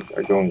 my nerves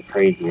are going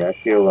crazy. I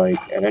feel like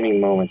at any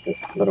moment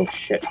this little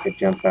shit could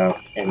jump out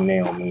and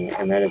nail me,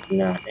 and that is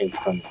not a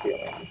fun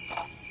feeling.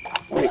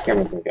 How many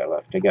cameras have I got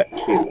left? I got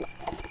 2.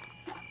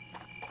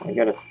 I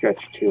gotta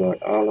stretch 2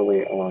 out all the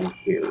way along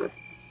here.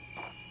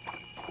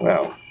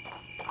 Well,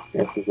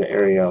 this is the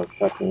area I was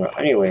talking about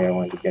anyway I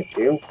wanted to get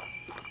to.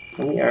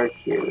 And we are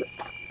here.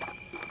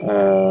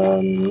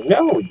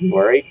 No, you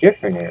are a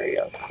different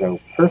area, so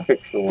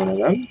perfect for one of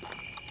them.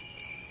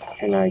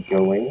 Can I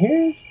go in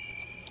here?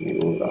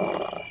 You,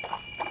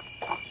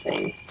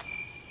 thing.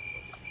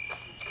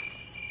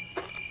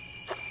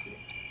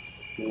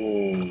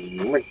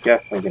 We're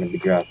definitely going to be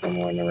dropping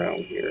one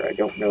around here. I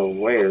don't know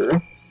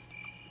where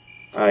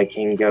I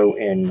can go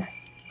in.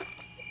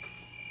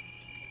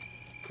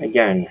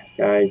 Again,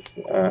 guys,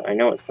 I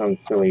know it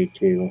sounds silly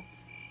to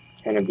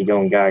kind of be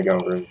going gaga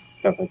over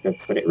stuff like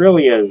this, but it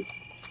really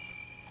is,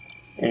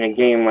 in a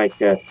game like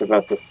this,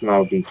 about the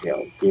small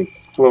details. The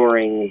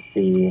exploring,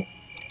 the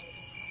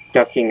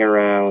ducking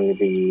around,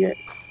 the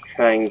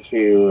trying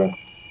to,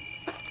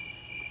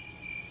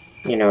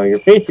 you know, you're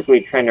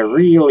basically trying to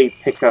really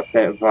pick up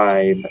that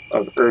vibe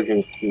of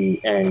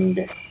urgency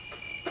and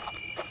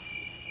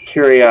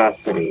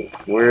curiosity.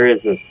 Where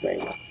is this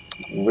thing?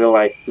 Will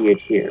I see it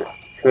here?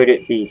 Could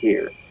it be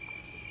here?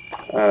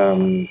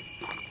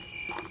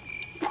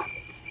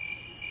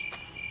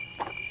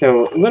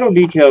 So little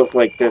details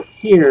like this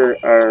here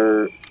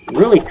are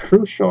really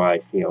crucial, I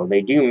feel.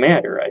 They do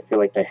matter. I feel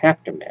like they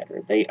have to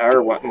matter. They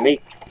are what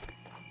make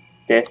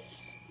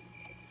this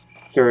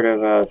sort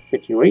of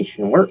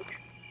situation work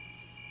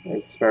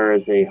as far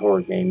as a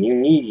horror game. You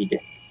need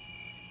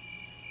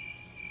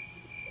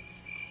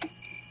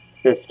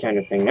this kind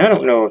of thing. I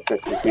don't know if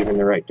this is even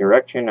the right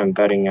direction. I'm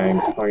betting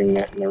I'm pointing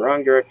that in the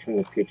wrong direction.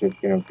 The creature's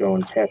going to go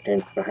and tap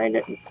dance behind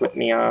it and flip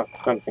me off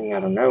something. I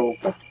don't know,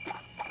 but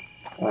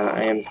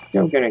I am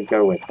still going to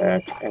go with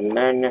that. And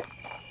then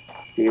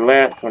the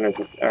last one is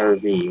this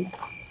RV.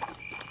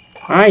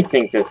 I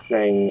think this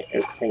thing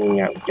is hanging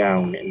out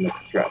down in the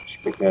stretch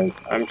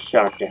because I'm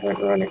shocked I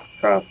haven't run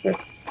across it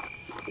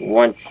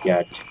once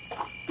yet.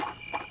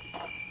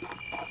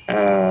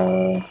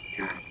 God,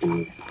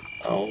 dude.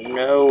 Oh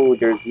no,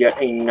 there's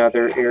yet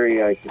another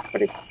area I could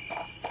put a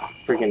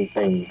friggin'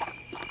 thing.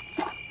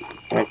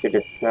 I have to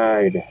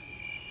decide.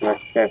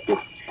 West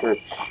Baptist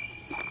Church.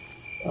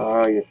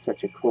 Oh, you're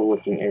such a cool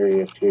looking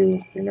area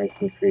too. You're nice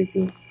and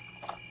creepy.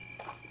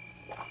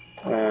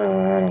 I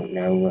don't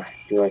know.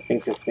 Do I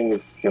think this thing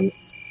is dumb?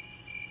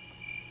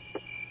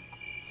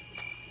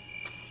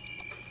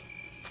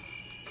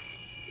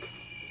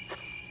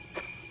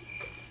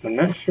 I'm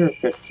not sure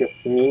if that's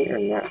just me or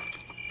not.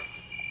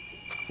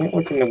 Can't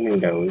look in the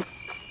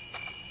windows.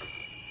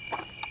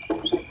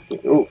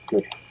 Oh,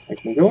 good. I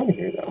can go in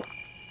here, though.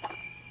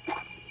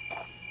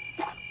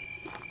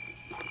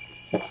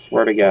 I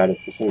swear to God,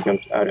 if this thing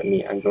jumps out at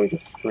me, I'm going to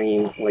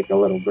scream like a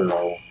little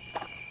girl.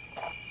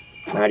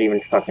 Not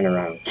even fucking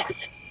around.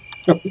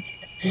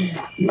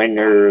 My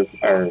nerves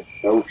are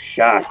so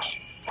shot.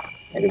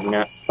 It is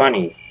not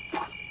funny.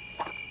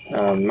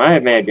 My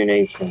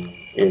imagination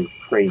is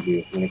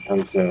crazy when it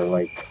comes to,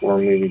 like,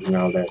 horror movies and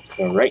all that.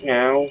 So right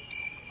now,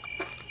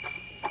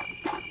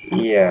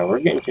 yeah, we're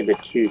getting to the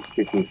too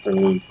spooky for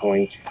me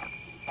point.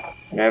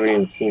 And I haven't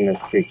even seen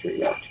this creature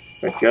yet.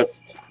 But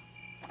just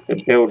the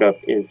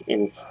build-up is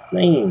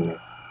insane.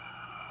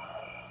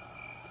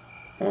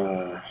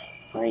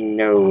 I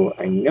know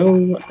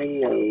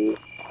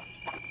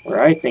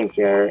where I think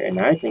you are, and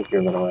I think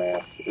your little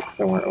ass is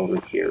somewhere over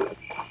here.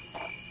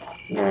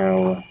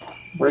 Now,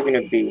 we're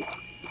gonna be...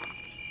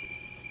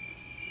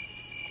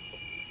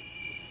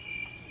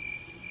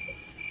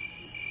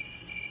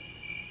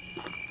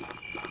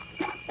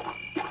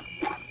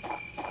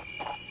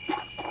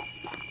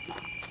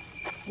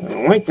 I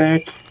don't like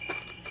that.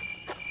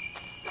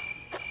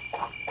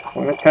 I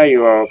want to tell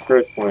you all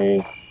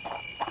personally,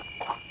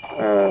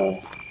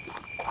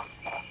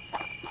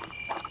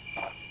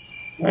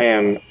 I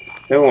am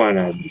so on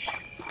edge,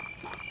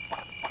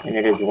 and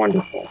it is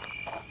wonderful.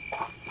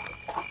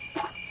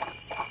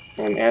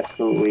 I'm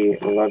absolutely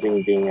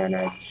loving being on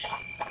edge.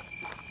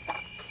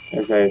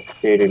 As I've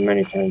stated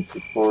many times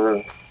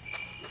before,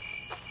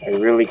 I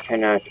really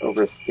cannot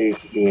overstate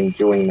the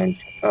enjoyment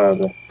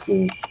of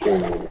being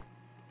scared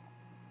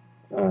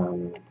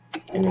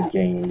in a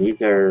game.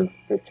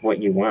 That's what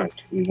you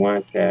want. You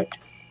want that,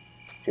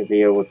 to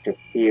be able to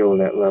feel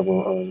that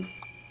level of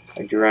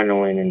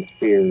adrenaline and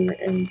fear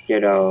and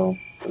get all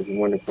those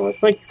wonderful...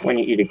 It's like when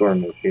you eat a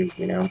gourmet food,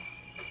 you know?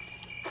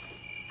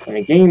 When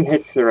a game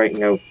hits the right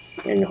notes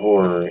in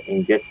horror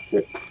and gets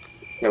it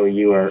so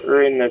you are,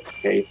 or in this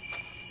case,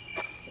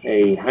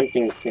 a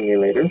hunting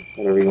simulator,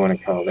 whatever you want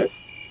to call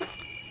this,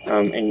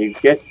 and you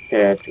get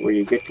that, where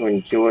you get to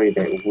enjoy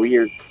that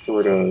weird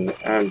sort of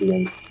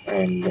ambience,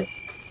 and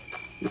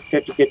you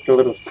start to get the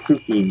little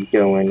spookies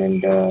going,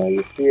 and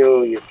you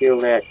feel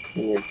that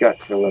in your gut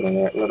a little,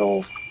 that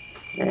little,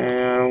 I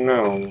don't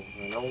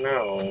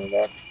know,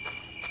 that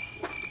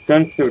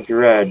sense of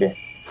dread.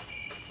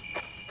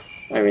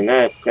 I mean,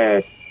 that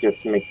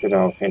just makes it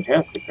all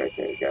fantastic right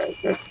there, guys.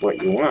 That's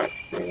what you want,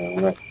 you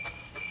know,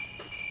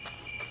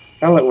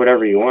 call it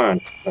whatever you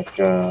want, but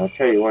I'll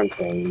tell you one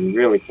thing, you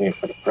really can't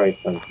put a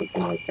price on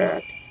something like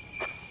that.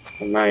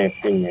 In my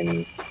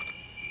opinion,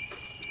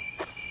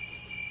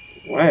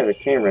 Well, I have a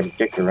camera to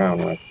dick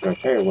around with, so I'll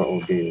tell you what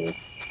we'll do.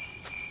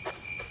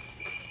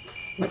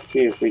 Let's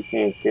see if we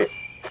can't get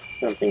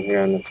something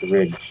here on this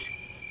ridge.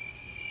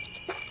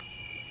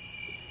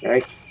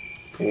 Right?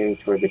 And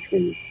toward the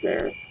trees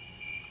there.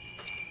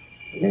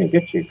 I'm gonna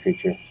get you,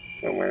 creature,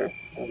 somewhere.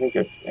 I think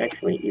it's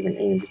actually even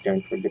aimed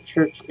down toward the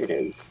church. It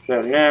is.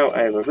 So now I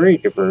have a very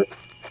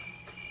diverse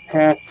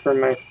path for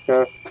my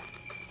stuff.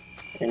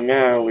 And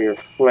now we are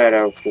flat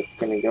out just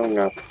gonna go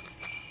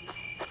nuts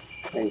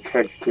and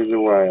trudge through the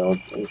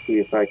wilds and see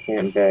if I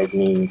can't bag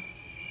me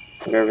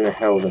whatever the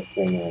hell this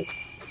thing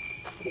is.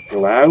 It's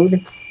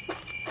loud.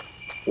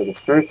 So the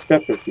first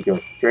step is to go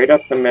straight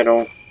up the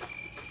middle.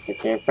 If I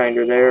can't find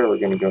her there, we're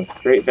gonna go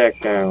straight back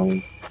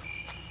down.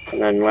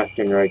 And then left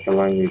and right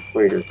along the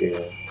equator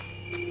here.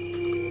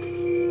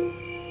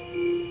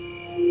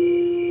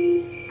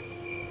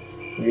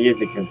 The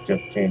music has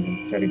just changed and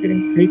started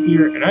getting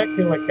creepier, and I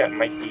feel like that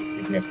might be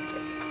significant.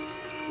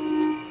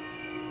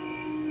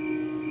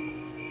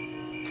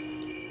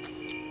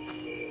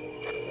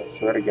 I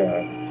swear to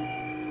God.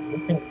 Is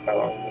this thing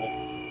following me?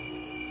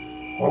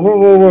 Whoa, whoa,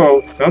 whoa,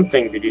 whoa.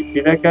 Something. Did you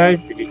see that,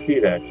 guys? Did you see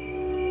that?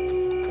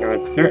 There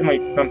was certainly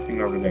something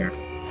over there.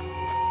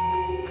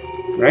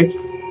 Right?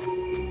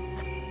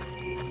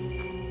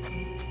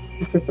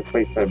 This is a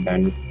place I've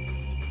been.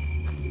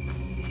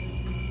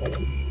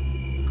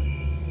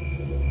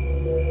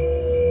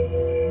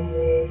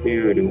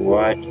 Dude,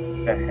 what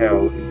the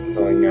hell is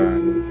going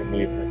on with the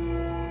music?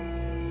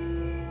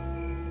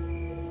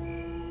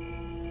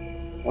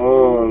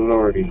 Oh,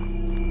 lordy.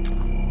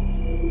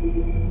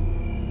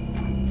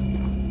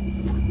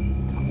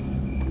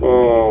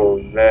 Oh,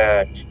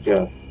 that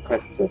just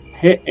puts a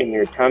pit in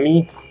your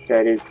tummy.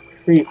 That is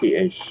creepy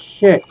as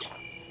shit.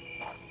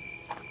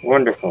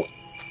 Wonderful.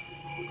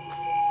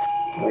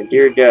 My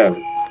dear Dove.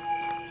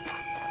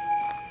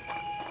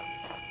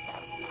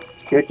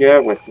 Good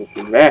job with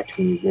that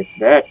music.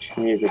 That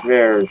music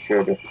there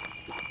should...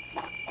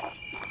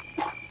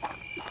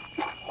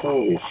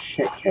 Holy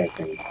shit,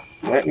 Captain.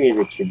 That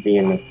music should be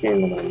in this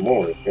game a little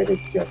more. That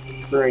is just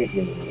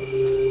frightening.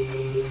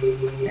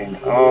 In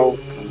all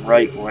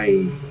right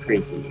ways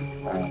creepy.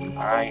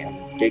 I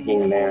am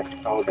digging that.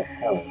 Oh, the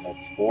hell.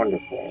 That's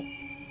wonderful.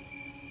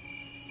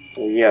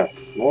 So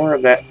yes, more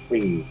of that,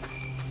 please.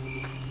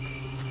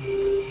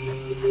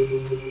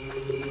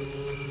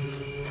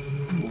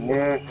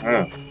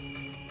 Yeah,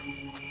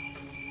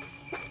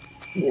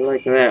 you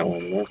like that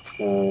one? That's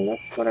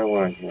what I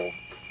want here.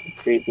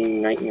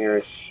 Creepy,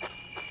 nightmarish.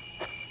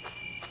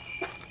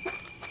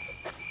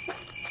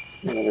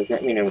 Now, does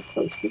that mean I'm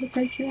close to the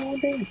creature all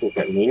day? Does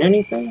that mean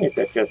anything? Is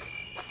that just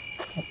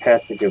a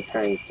passage of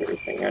time sort of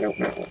thing? I don't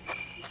know.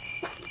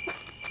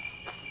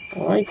 I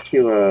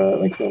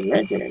like to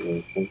imagine it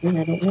means something.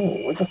 I don't know.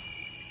 Where the f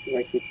do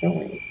I keep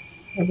going?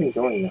 I've been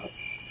going now.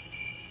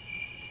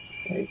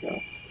 There you go.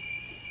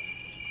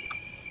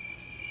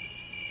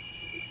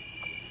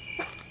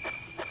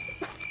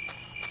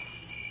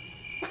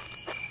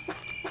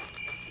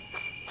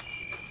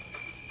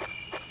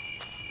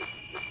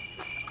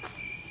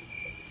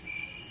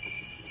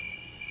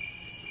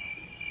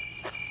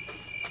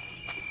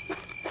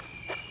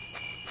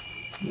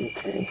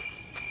 Okay.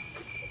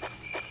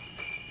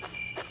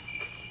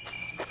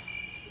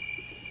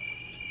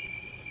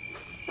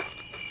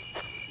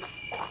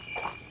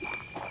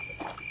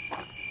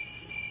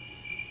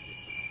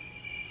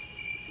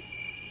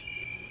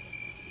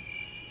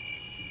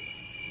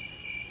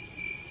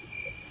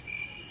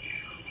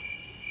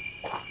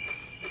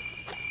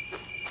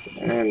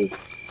 I'm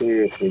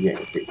seriously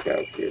getting freaked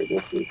out here.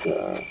 This is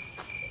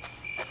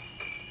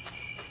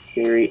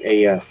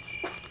scary AF.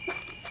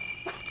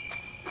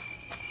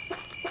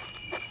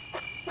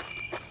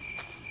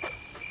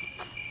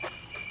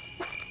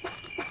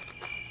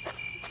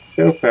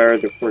 So far,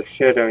 the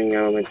foreshadowing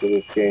element of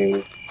this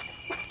game,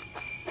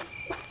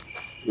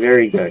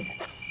 very good.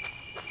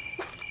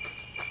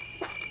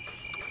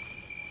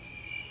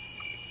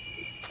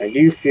 I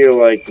do feel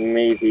like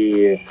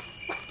maybe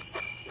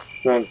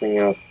something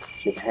else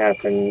should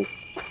happen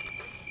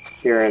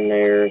here and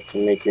there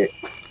to make it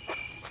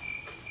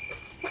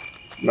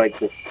like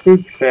the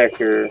spook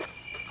factor.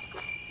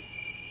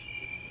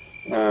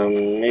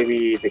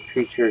 Maybe the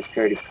creature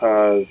could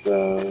cause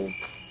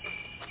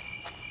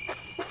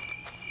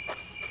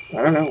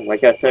I don't know,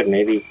 like I said,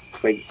 maybe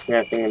twigs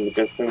snapping in the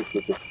distance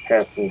as it's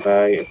passing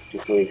by a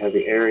particularly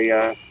heavy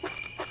area.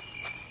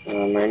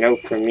 I know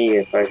for me,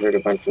 if I heard a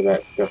bunch of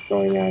that stuff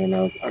going on and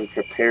I was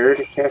unprepared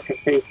to have to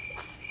face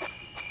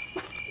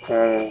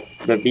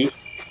the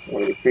beast,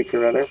 or the creature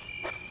rather,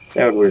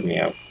 that would weird me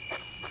out.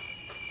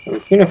 So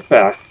we've seen a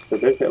fox, so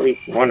there's at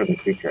least one of the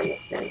creature in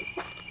this game.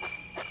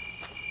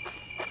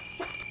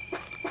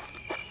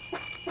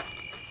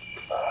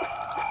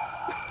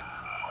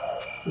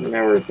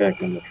 Now we're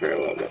back on the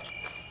trail of it.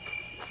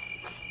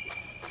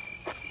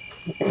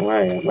 Not gonna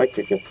lie, I'd like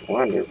to just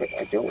wander, but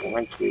I don't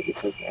want to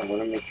because I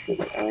want to make sure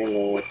that I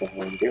know what the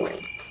hell I'm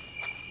doing.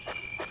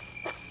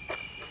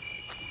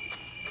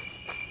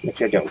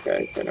 Which I don't,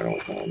 guys. I don't know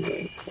what the hell I'm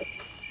doing, but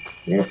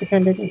I'm gonna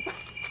pretend I do.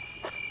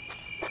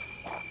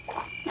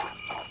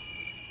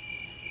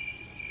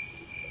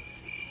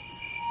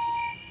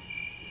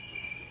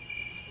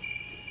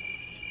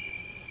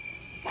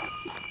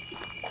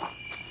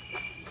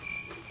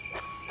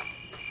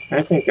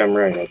 I think I'm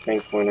right. I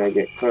think when I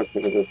get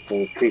closer to this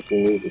thing,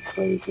 creepy music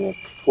plays, and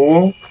it's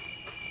cool.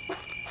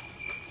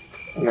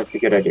 And that's a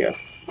good idea.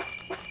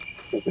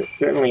 Because it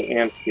certainly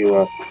amps you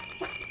up.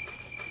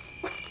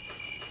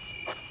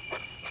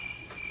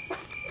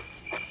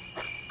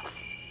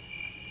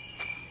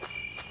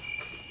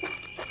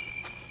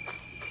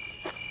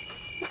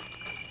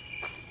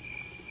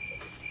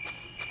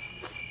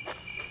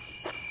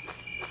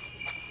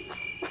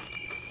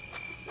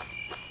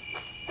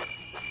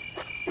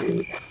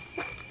 Dude.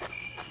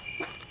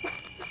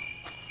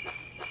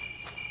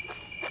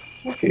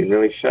 I'm actually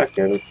really shocked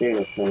I haven't seen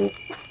this thing.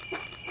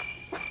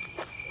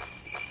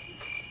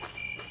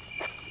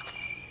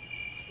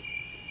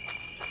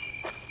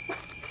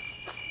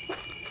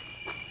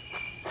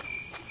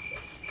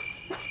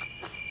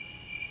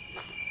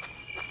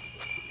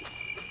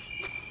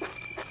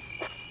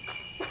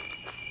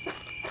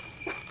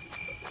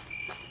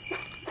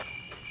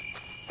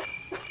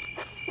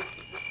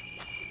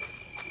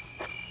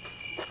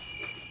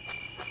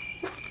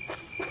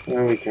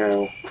 There we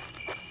go.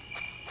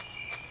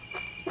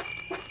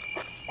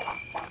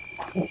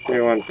 I'll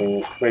say one thing,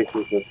 this place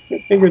is a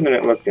bit bigger than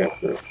it looked at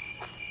first.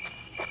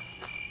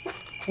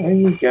 Why are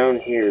you down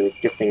here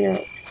dipping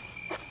out?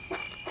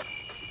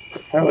 The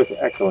cow is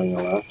echoing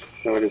a lot,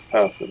 so it is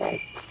possible.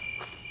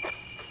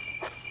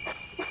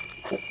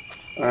 But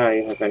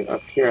I have been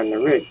up here on the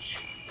ridge.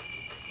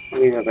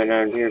 You have been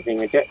out here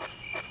being a dick.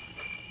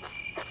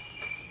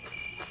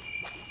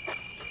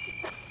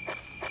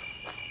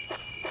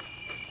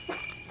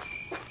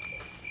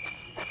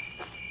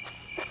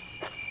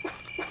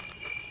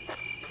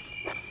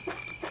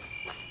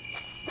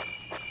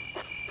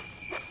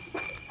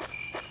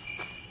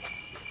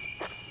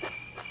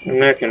 I'm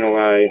not gonna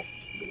lie,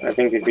 I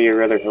think it'd be a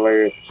rather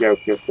hilarious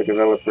joke if the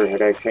developer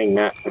had actually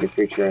not put a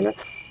creature in it.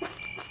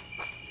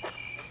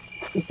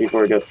 So people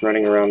were just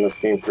running around this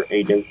game for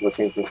ages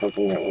looking for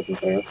something that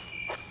wasn't there.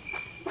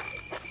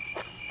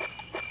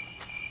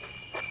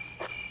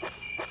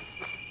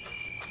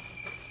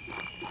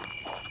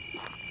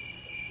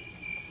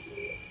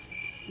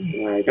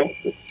 I don't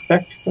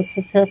suspect that's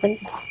what's happened.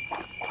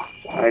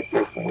 I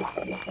personally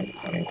find it kind of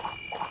funny.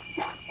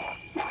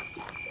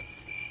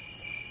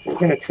 I'm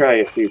going to try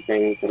a few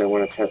things that I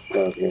want to test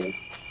out here.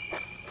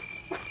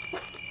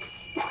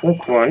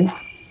 This one.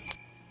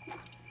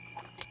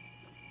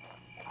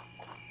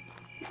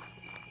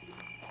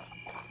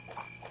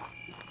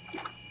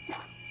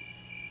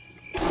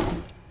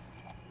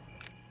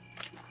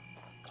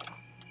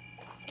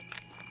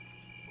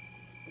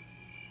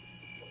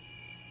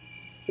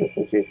 Just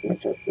in case my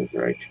test is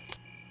right.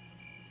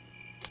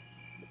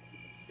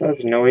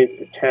 Does noise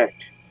attract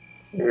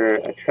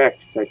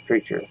said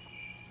creature?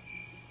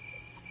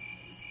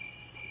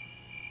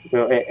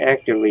 Will it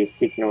actively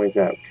seek noise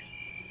out?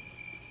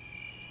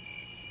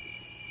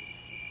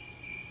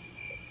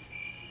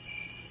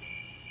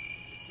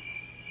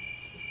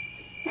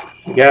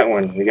 We got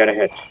one. We got a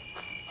hit.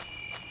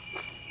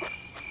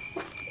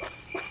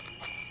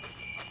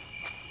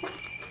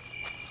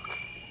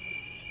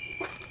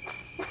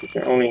 It's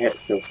our only hit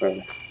so far.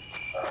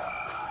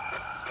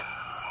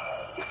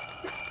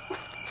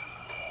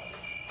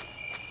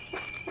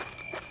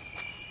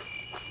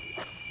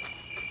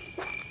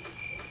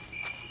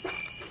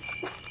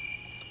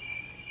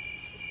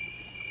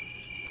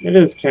 It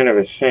is kind of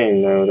a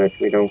shame, though, that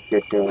we don't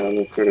get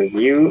any sort of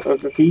view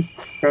of the beast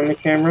from the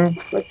camera,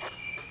 but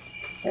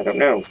I don't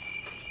know.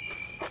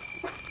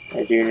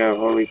 I do know,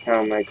 holy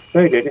cow, I'm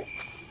excited.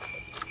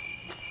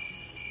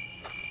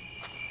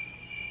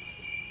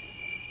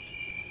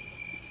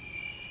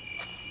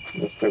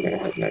 We're still gonna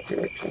head in that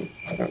direction.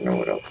 I don't know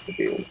what else to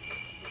do.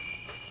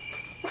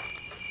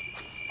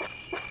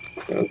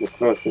 That was the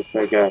closest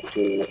I got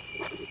to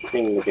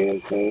seeing the damn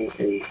thing,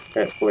 is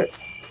that blip.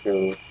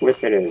 So,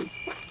 blip it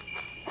is.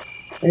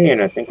 Hey,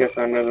 and I think I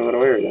found another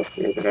little area up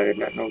here that I did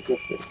not know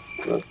existed.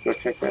 So let's go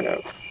check that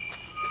out.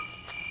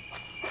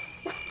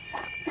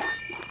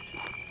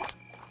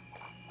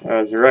 I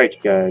was right,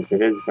 guys.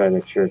 It is by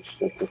the church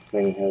that this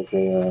thing has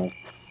a,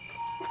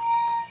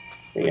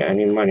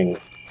 any money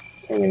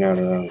that's hanging out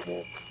around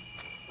here.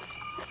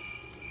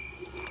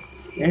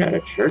 You're not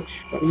a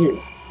church. What are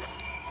you?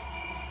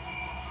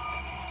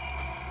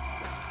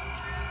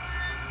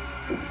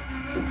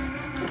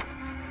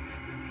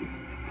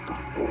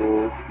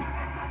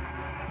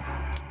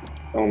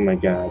 Oh my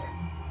god.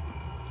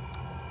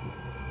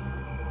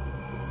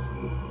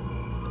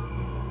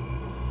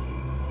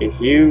 If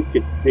you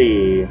could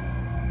see...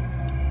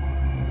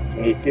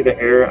 Can you see the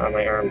hair on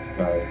my arms,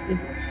 guys?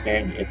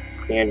 It's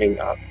standing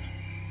up.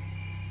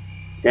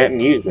 That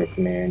music,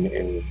 man,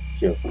 is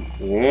just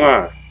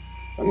mwah,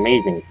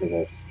 amazing for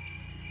this.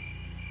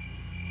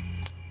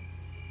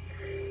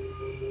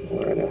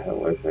 Where the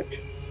hell is it?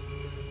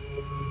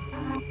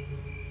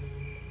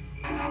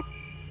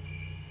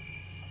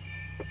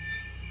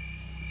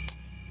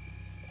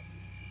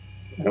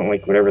 I don't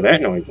like whatever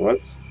that noise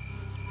was.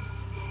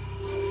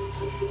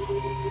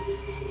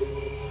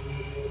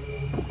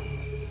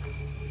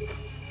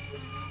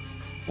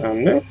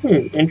 There's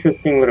some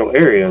interesting little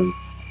areas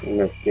in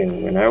this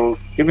game, and I will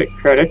give it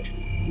credit.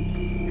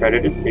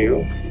 Credit is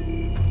due.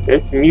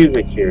 This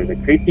music here, the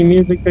creepy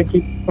music that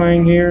keeps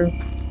playing here,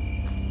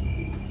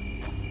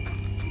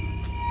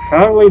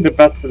 probably the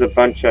best of the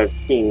bunch I've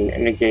seen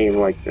in a game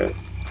like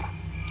this.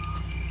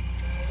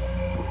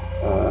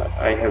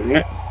 I have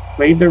not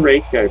played the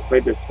Rake, I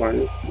played this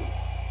one.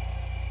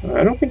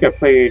 I don't think I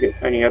played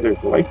any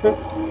others like this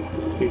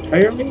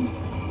entirely.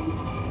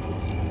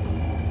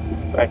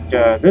 But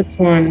this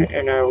one,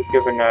 and I will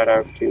give a nod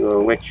out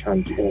to Witch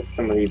Hunt as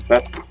some of the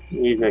best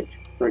music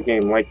for a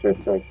game like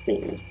this I've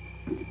seen.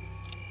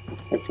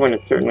 This one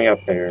is certainly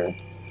up there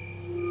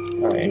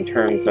in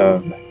terms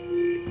of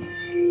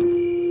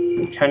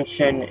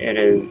intention. It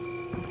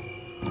is.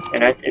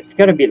 And it's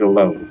got to be the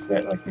lows,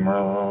 that like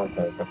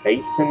the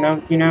bass in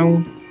those, you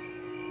know.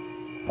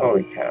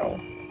 Holy cow!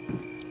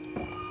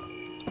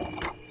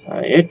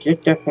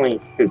 It definitely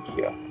spooks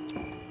you.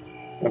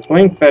 The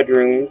blank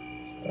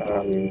bedrooms,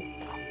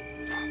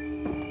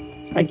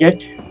 I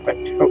get, but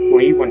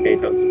hopefully one day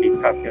those will be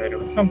populated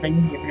with something,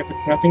 even if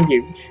it's nothing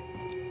huge.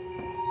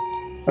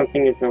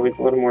 Something is always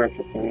a little more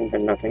interesting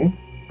than nothing.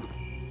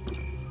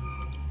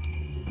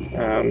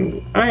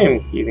 I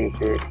am even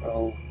curious.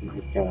 Oh my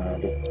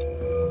god.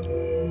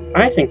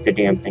 I think the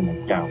damn thing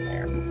is down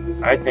there.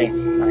 I think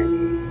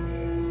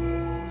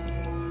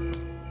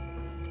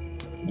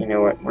you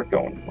know what? We're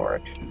going for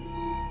it.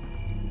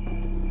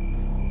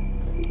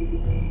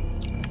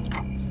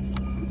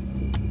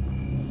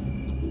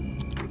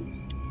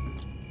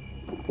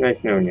 It's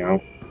nice knowing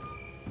you.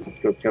 Let's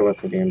go kill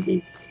us a damn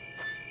beast.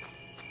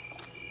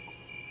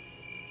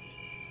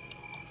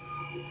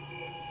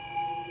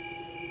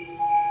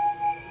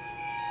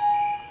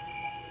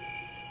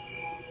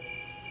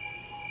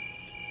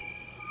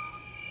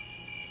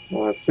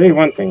 Well, I'll say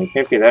one thing, you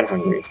can't be that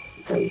hungry,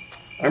 because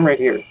I'm right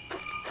here.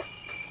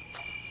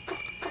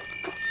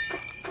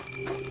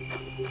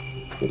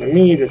 So to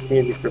me, this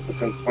music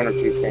represents one or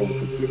two things.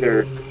 It's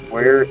either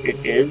where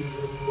it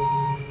is,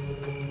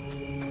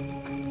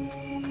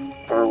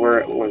 or where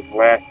it was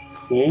last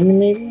seen,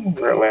 maybe?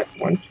 Where it last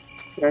went.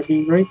 Could I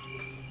be right?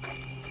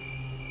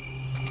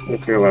 I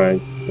just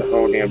realized the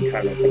whole damn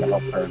time I've been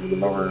up part of the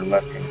lower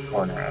left-hand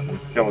corner. I've been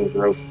so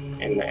engrossed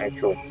in the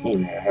actual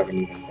scene that I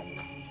haven't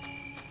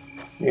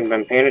even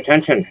been paying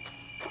attention.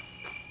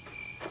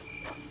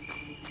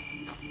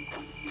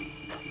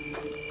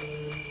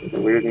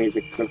 The weird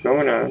music's still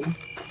going on.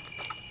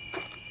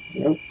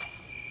 Nope.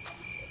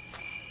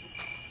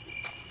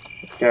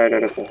 It died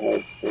out of the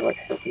head, so what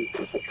happens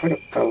if I try to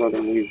follow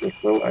the music?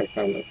 Will I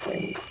find the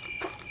same?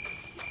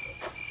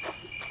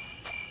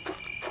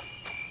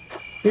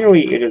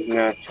 Clearly it is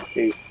not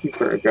a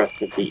super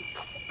aggressive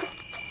beast.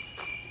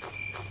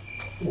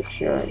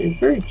 Which is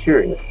very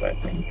curious, I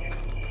think.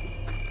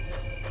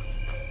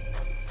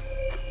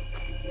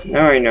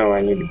 Now I know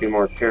I need to be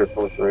more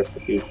careful with where I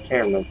put these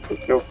cameras,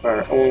 because so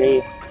far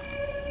only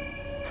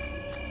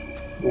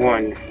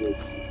one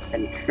has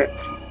been tripped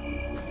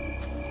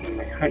in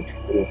my hunt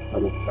for this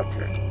little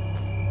sucker.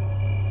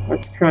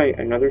 Let's try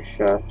another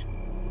shot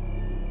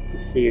to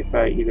see if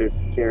I either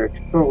scare it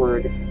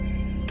forward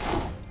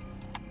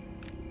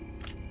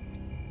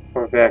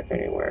or back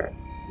anywhere.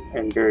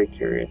 I'm very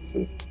curious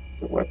as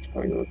to what's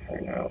going to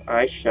occur now.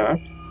 I shot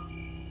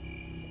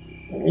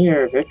in the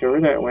air a bit over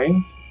that way.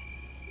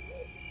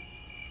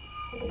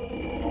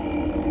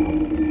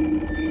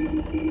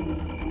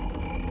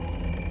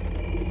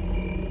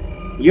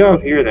 You all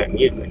hear that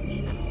music.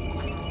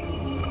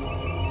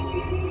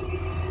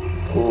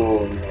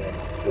 Oh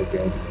man, it's so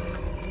good.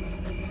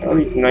 All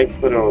these nice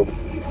little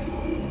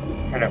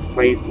kind of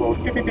playful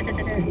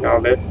and all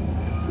this.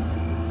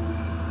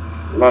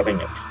 Loving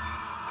it.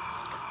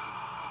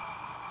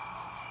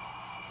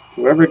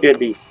 Whoever did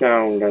the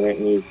sound on that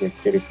music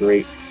did a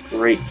great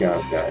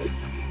job,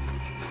 guys.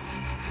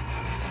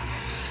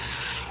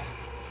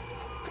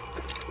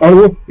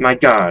 Oh my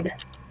god.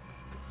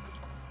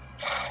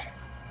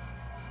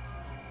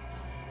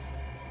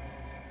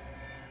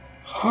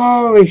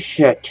 Holy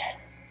shit.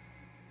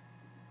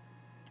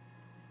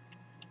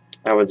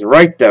 I was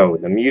right though,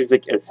 the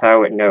music is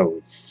how it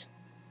knows.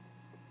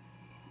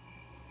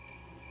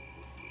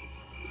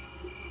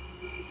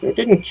 So it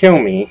didn't kill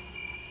me.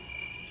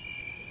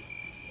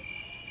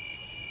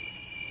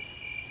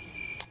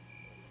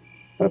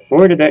 But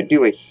boy did that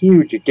do a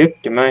huge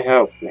dip to my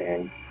health,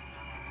 man.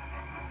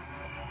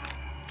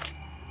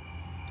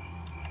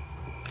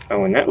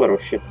 Oh, and that little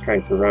shit's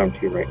trying to round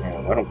too right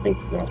now. I don't think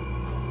so.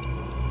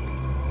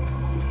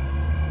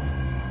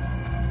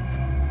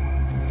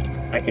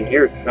 I can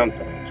hear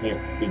something, I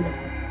can't see it.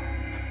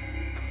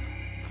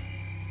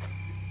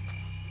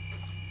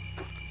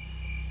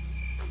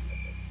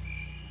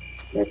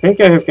 I think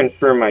I have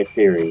confirmed my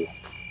theory.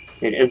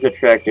 It is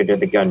attracted to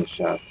the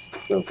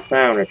gunshots, so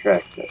sound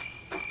attracts it.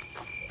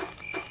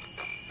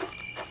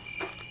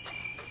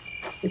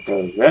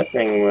 Because that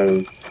thing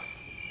was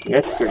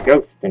Mr.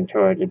 Ghost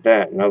until I did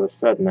that, and all of a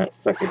sudden that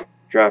sucker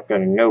dropped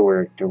out of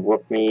nowhere to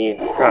whoop me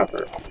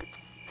proper.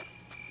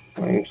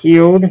 I'm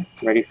healed,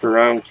 ready for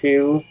round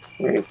 2.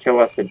 We're gonna kill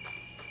us a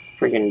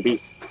friggin'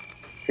 beast.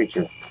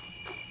 creature.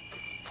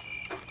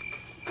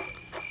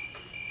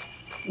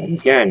 And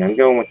again, I'm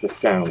going with the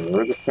sound.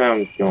 Where the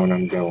sound's going,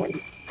 I'm going.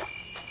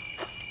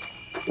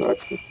 So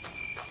let's see.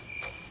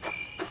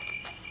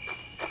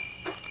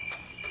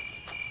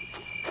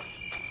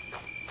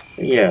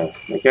 Yeah,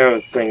 like I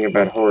was saying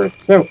about horror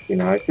itself, you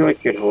know, I feel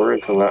like good horror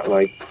is a lot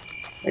like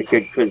a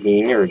good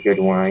cuisine or a good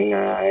wine.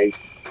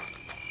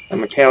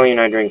 I'm Italian,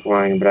 I drink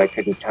wine, but I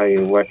couldn't tell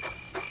you what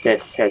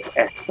this has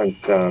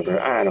accents of, or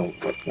I don't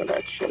listen to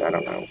that shit, I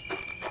don't know.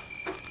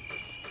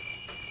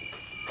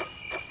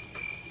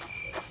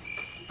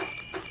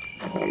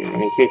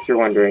 And in case you're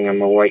wondering,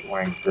 I'm a white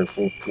wine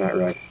person, not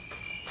red.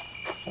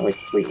 I like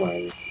sweet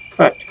wines.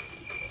 But,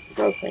 as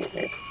I was saying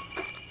here.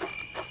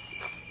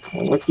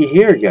 Well, looky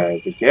here,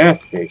 guys, a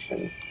gas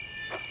station.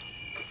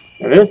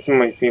 Now this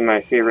might be my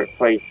favorite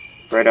place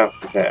right off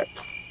the bat.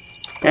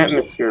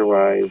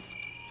 Atmosphere-wise.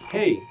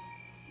 Hey!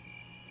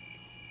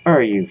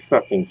 Are you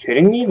fucking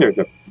kidding me? There's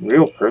a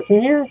real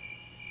person here?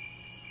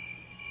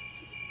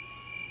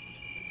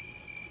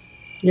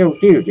 Yo,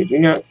 dude, did you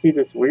not see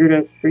this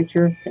weird-ass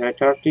creature? Can I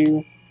talk to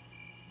you?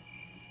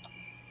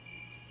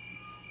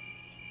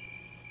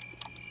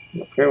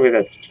 Well, clearly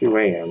that's 2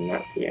 a.m.,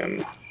 not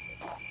p.m.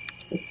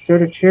 It's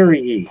Soda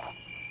Cherry.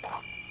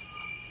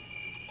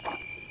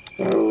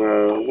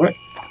 So, what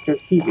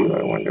does he do,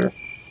 I wonder?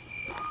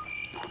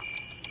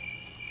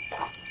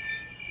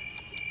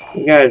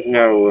 You guys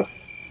know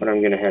what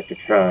I'm gonna have to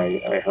try,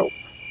 I hope.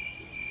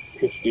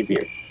 Tasty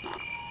beer.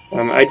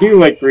 I do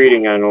like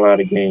reading on a lot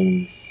of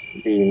games,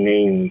 the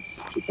names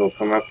people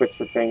come up with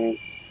for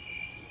things.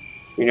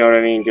 You know what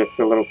I mean? Just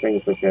the little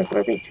things like that, but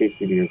I think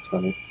Tasty beer is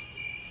funny.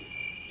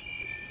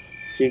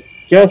 If you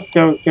guessed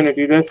I was gonna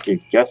do this, you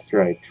guessed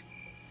right.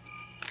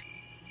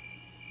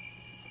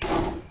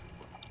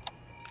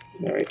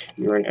 Alright,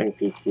 you're an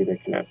NPC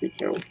that cannot be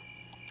killed.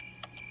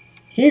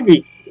 He'd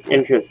be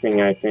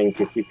interesting, I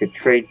think, if you could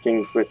trade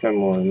things with him,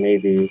 or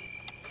maybe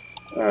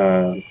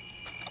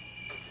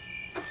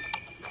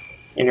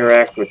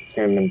interact with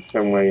him in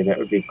some way. That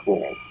would be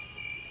cool.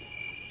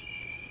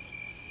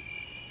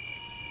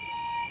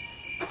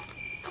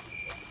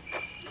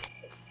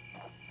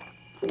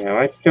 Now,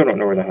 I still don't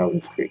know where the hell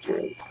this creature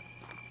is.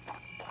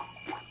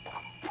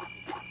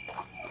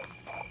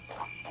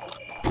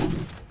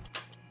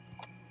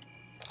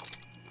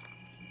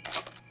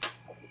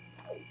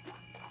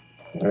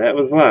 Now, that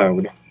was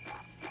loud.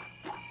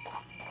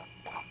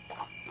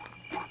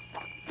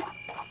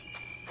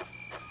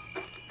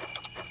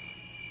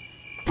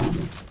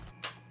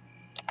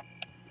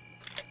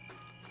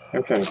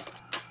 Okay.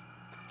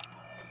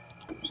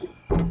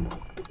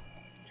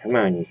 Come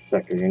on, you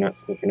sucker. You're not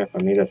sneaking up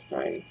on me this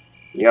time.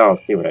 Y'all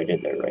see what I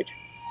did there, right?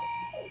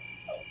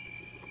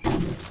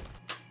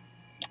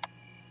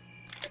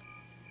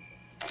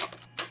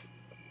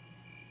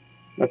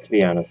 Let's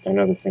be honest. I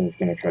know this thing's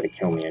gonna try to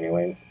kill me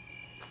anyway.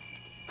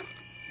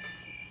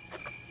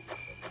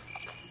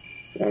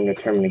 But I'm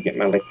determined to get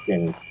my licks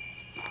in.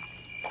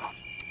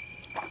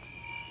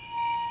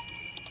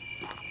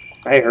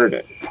 I heard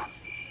it.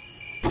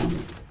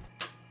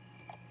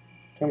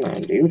 Come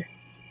on, dude.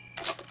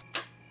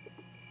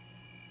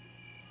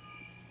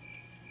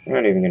 I'm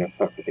not even gonna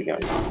fuck with the gun.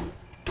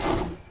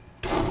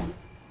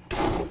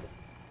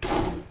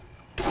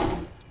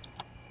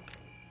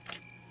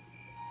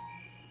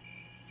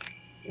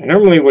 I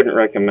normally wouldn't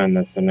recommend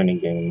this in any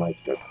game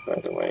like this, by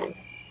the way.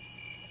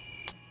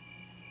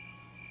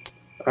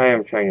 I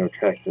am trying to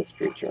attract this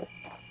creature.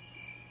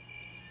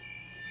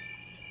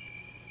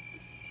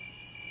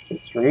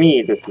 Because for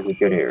me, this is a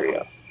good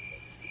area.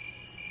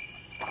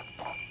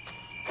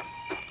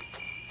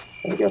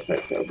 I guess I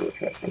failed to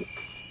attract him.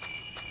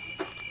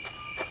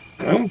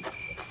 No?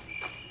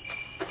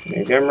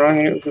 Maybe I'm wrong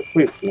and it was a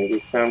fluke. Maybe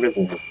sound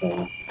isn't his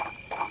thing.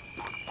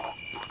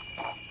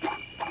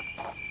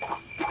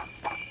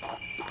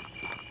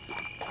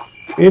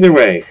 Either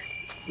way,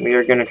 we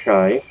are gonna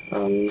try.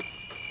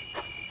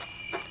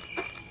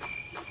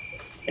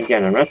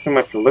 Again, I'm not so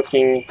much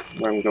looking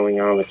where I'm going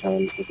all the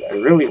time, because I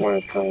really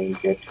want to try and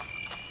get...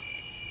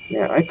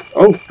 Yeah,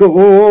 oh,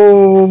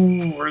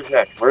 where is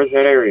that? Where is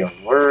that area?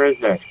 Where is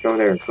that? Go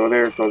there, go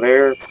there, go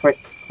there. Quick,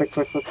 quick,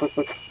 quick, quick, quick,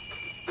 quick.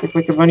 Quick,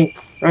 quick, bunny.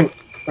 Run,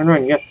 run,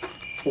 run, yes.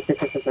 Yes,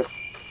 yes, yes, yes, yes.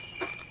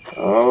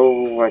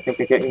 Oh, I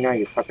think I get you now,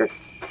 you fucker.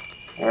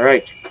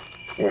 Alright,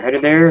 you're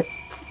headed there.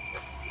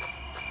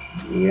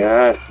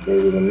 Yes,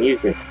 baby, the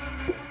music.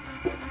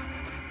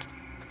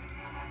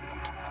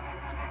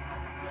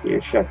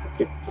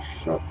 Get the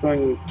shotgun,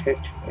 you tit.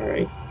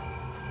 Alright.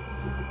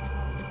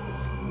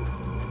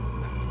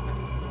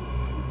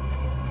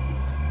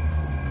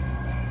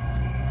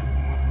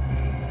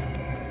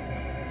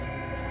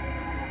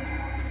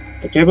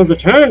 The tables are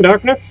turned,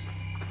 darkness!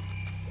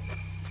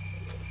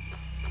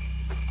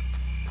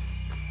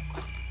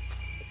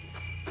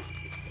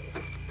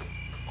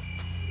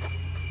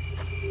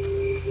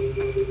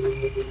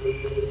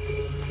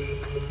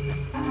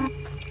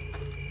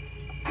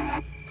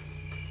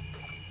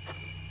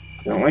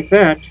 Don't like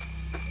that.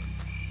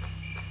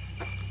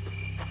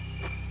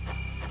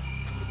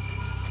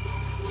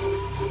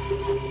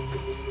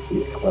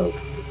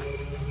 close.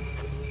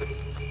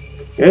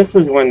 This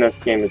is when this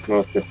game is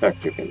most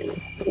effective to me.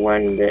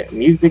 When the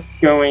music's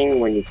going,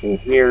 when you can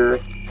hear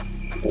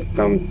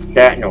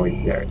that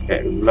noise there,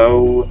 that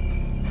low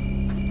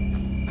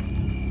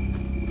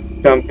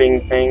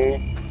thumping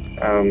thing.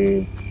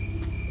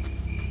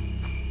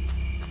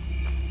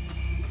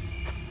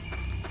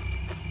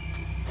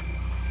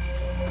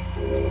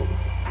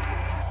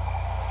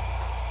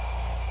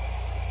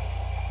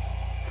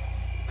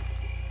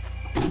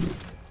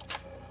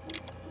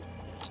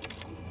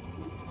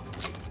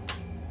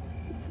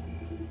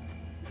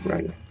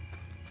 Run.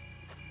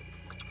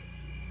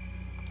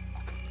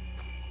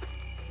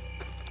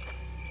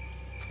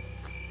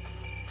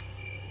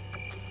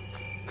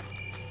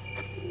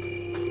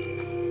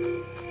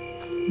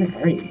 Where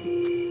are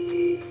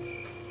you?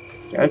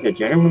 Guys, I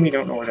genuinely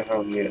don't know where the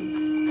hell he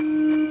is.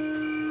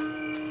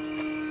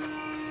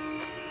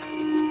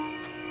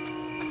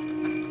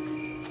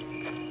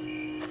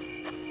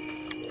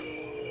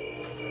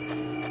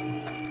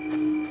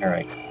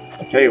 Alright,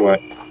 I'll tell you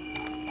what.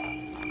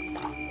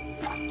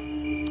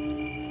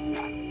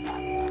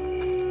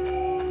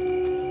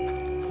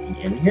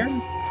 In here? I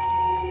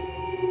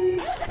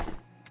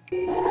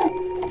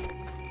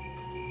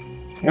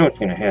know what's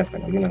gonna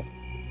happen. I'm gonna...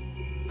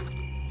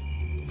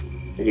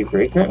 Did he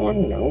break that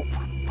one? No.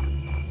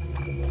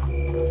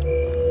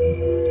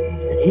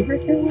 Did he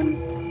break that one?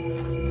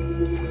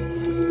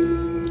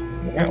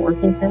 Is it not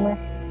working, camera?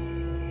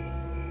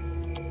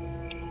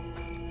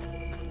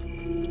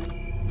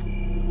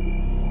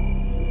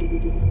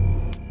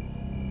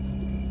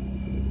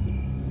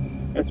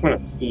 I just want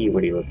to see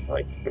what he looks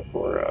like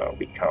before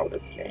we call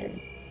this game.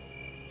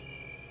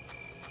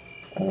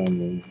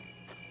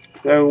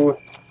 So,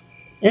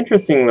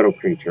 interesting little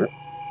creature.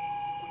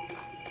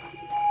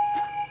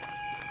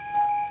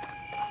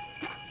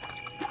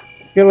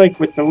 I feel like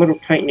with the little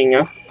tightening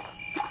up,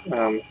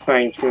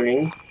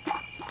 fine-tuning,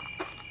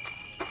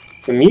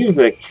 the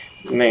music,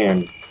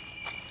 man,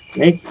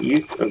 make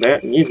use of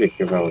that music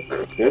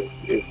developer.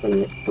 This is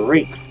some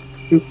great,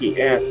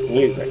 spooky-ass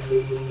music.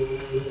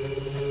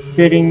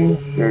 Fitting,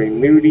 very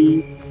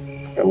moody,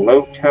 the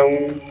low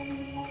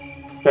tones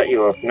set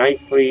you up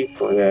nicely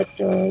for that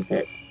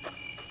that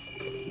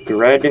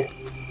dread.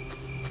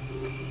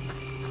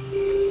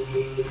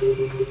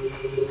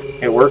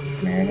 It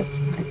works, man.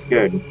 It's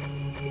good.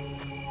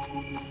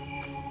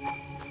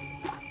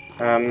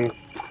 We're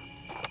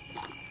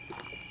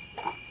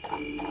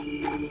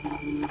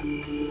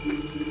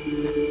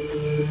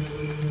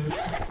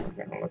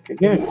gonna look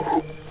again.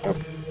 Oh.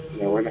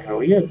 Know where the hell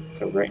he is.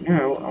 So right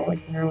now, all I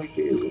can really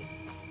do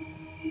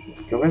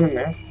is go in the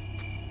map,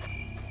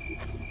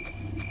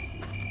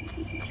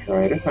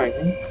 try to find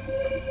him.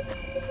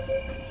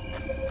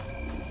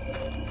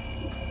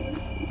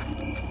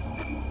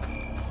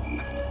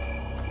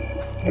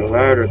 The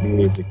louder the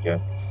music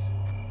gets,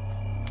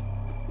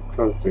 the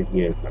closer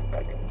he is, I'm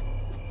betting.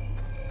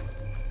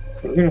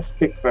 So we're gonna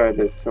stick by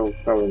this whole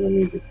follow the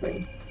music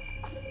thing.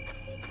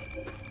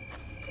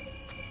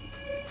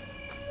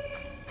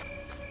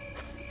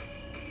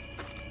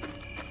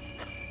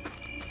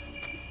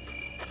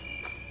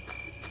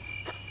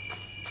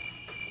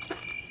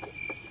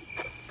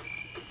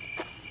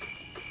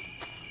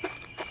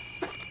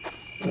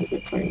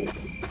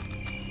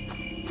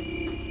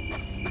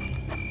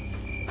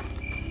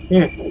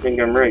 Yeah, I think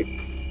I'm right.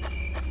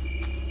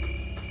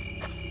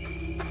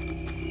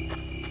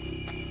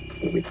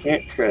 So we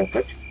can't trap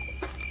it.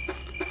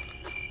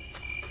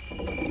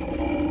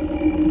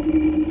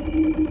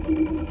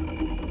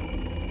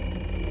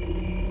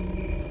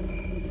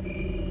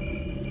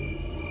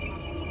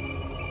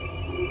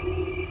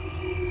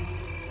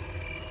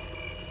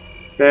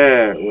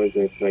 That was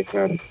a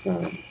psychotic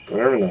sound.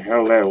 Whatever the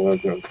hell that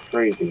was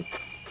crazy.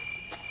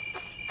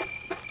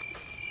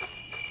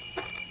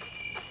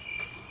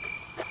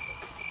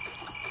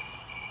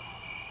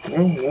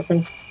 No,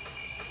 nothing.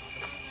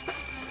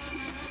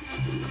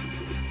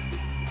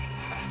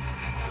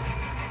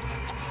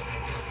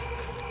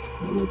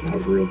 Oh my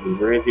god,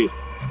 where is he?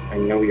 I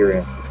know your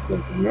ass is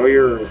close. I know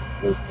you're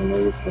close. I know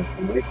you're close.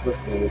 I know you're close.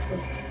 I know you're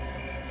close.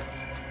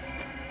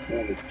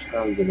 Oh, the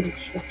child's a little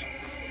shit.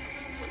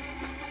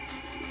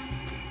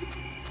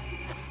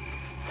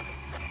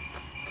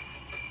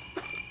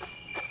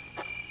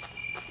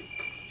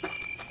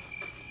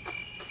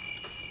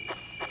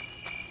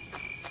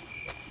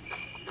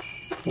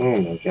 Oh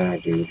my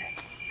god, dude.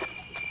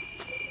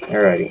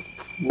 Alrighty.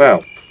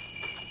 Well.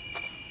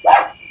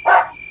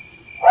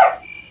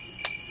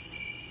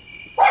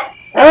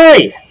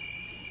 Hey!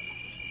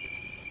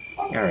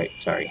 Alright,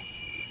 sorry.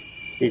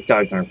 These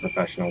dogs aren't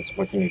professionals.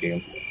 What can you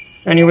do?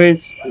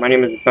 Anyways, my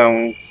name is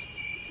Bones.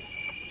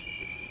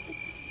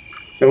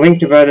 The link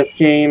to buy this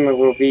game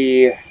will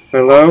be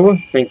below.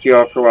 Thank you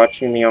all for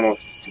watching me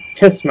almost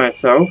piss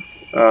myself.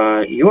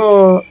 You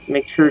all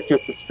make sure to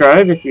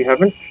subscribe if you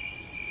haven't.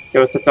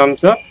 Give us a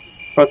thumbs up,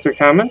 post your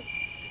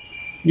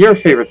comments, your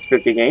favorite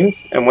spooky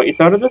games, and what you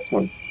thought of this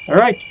one.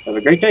 Alright, have a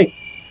great day.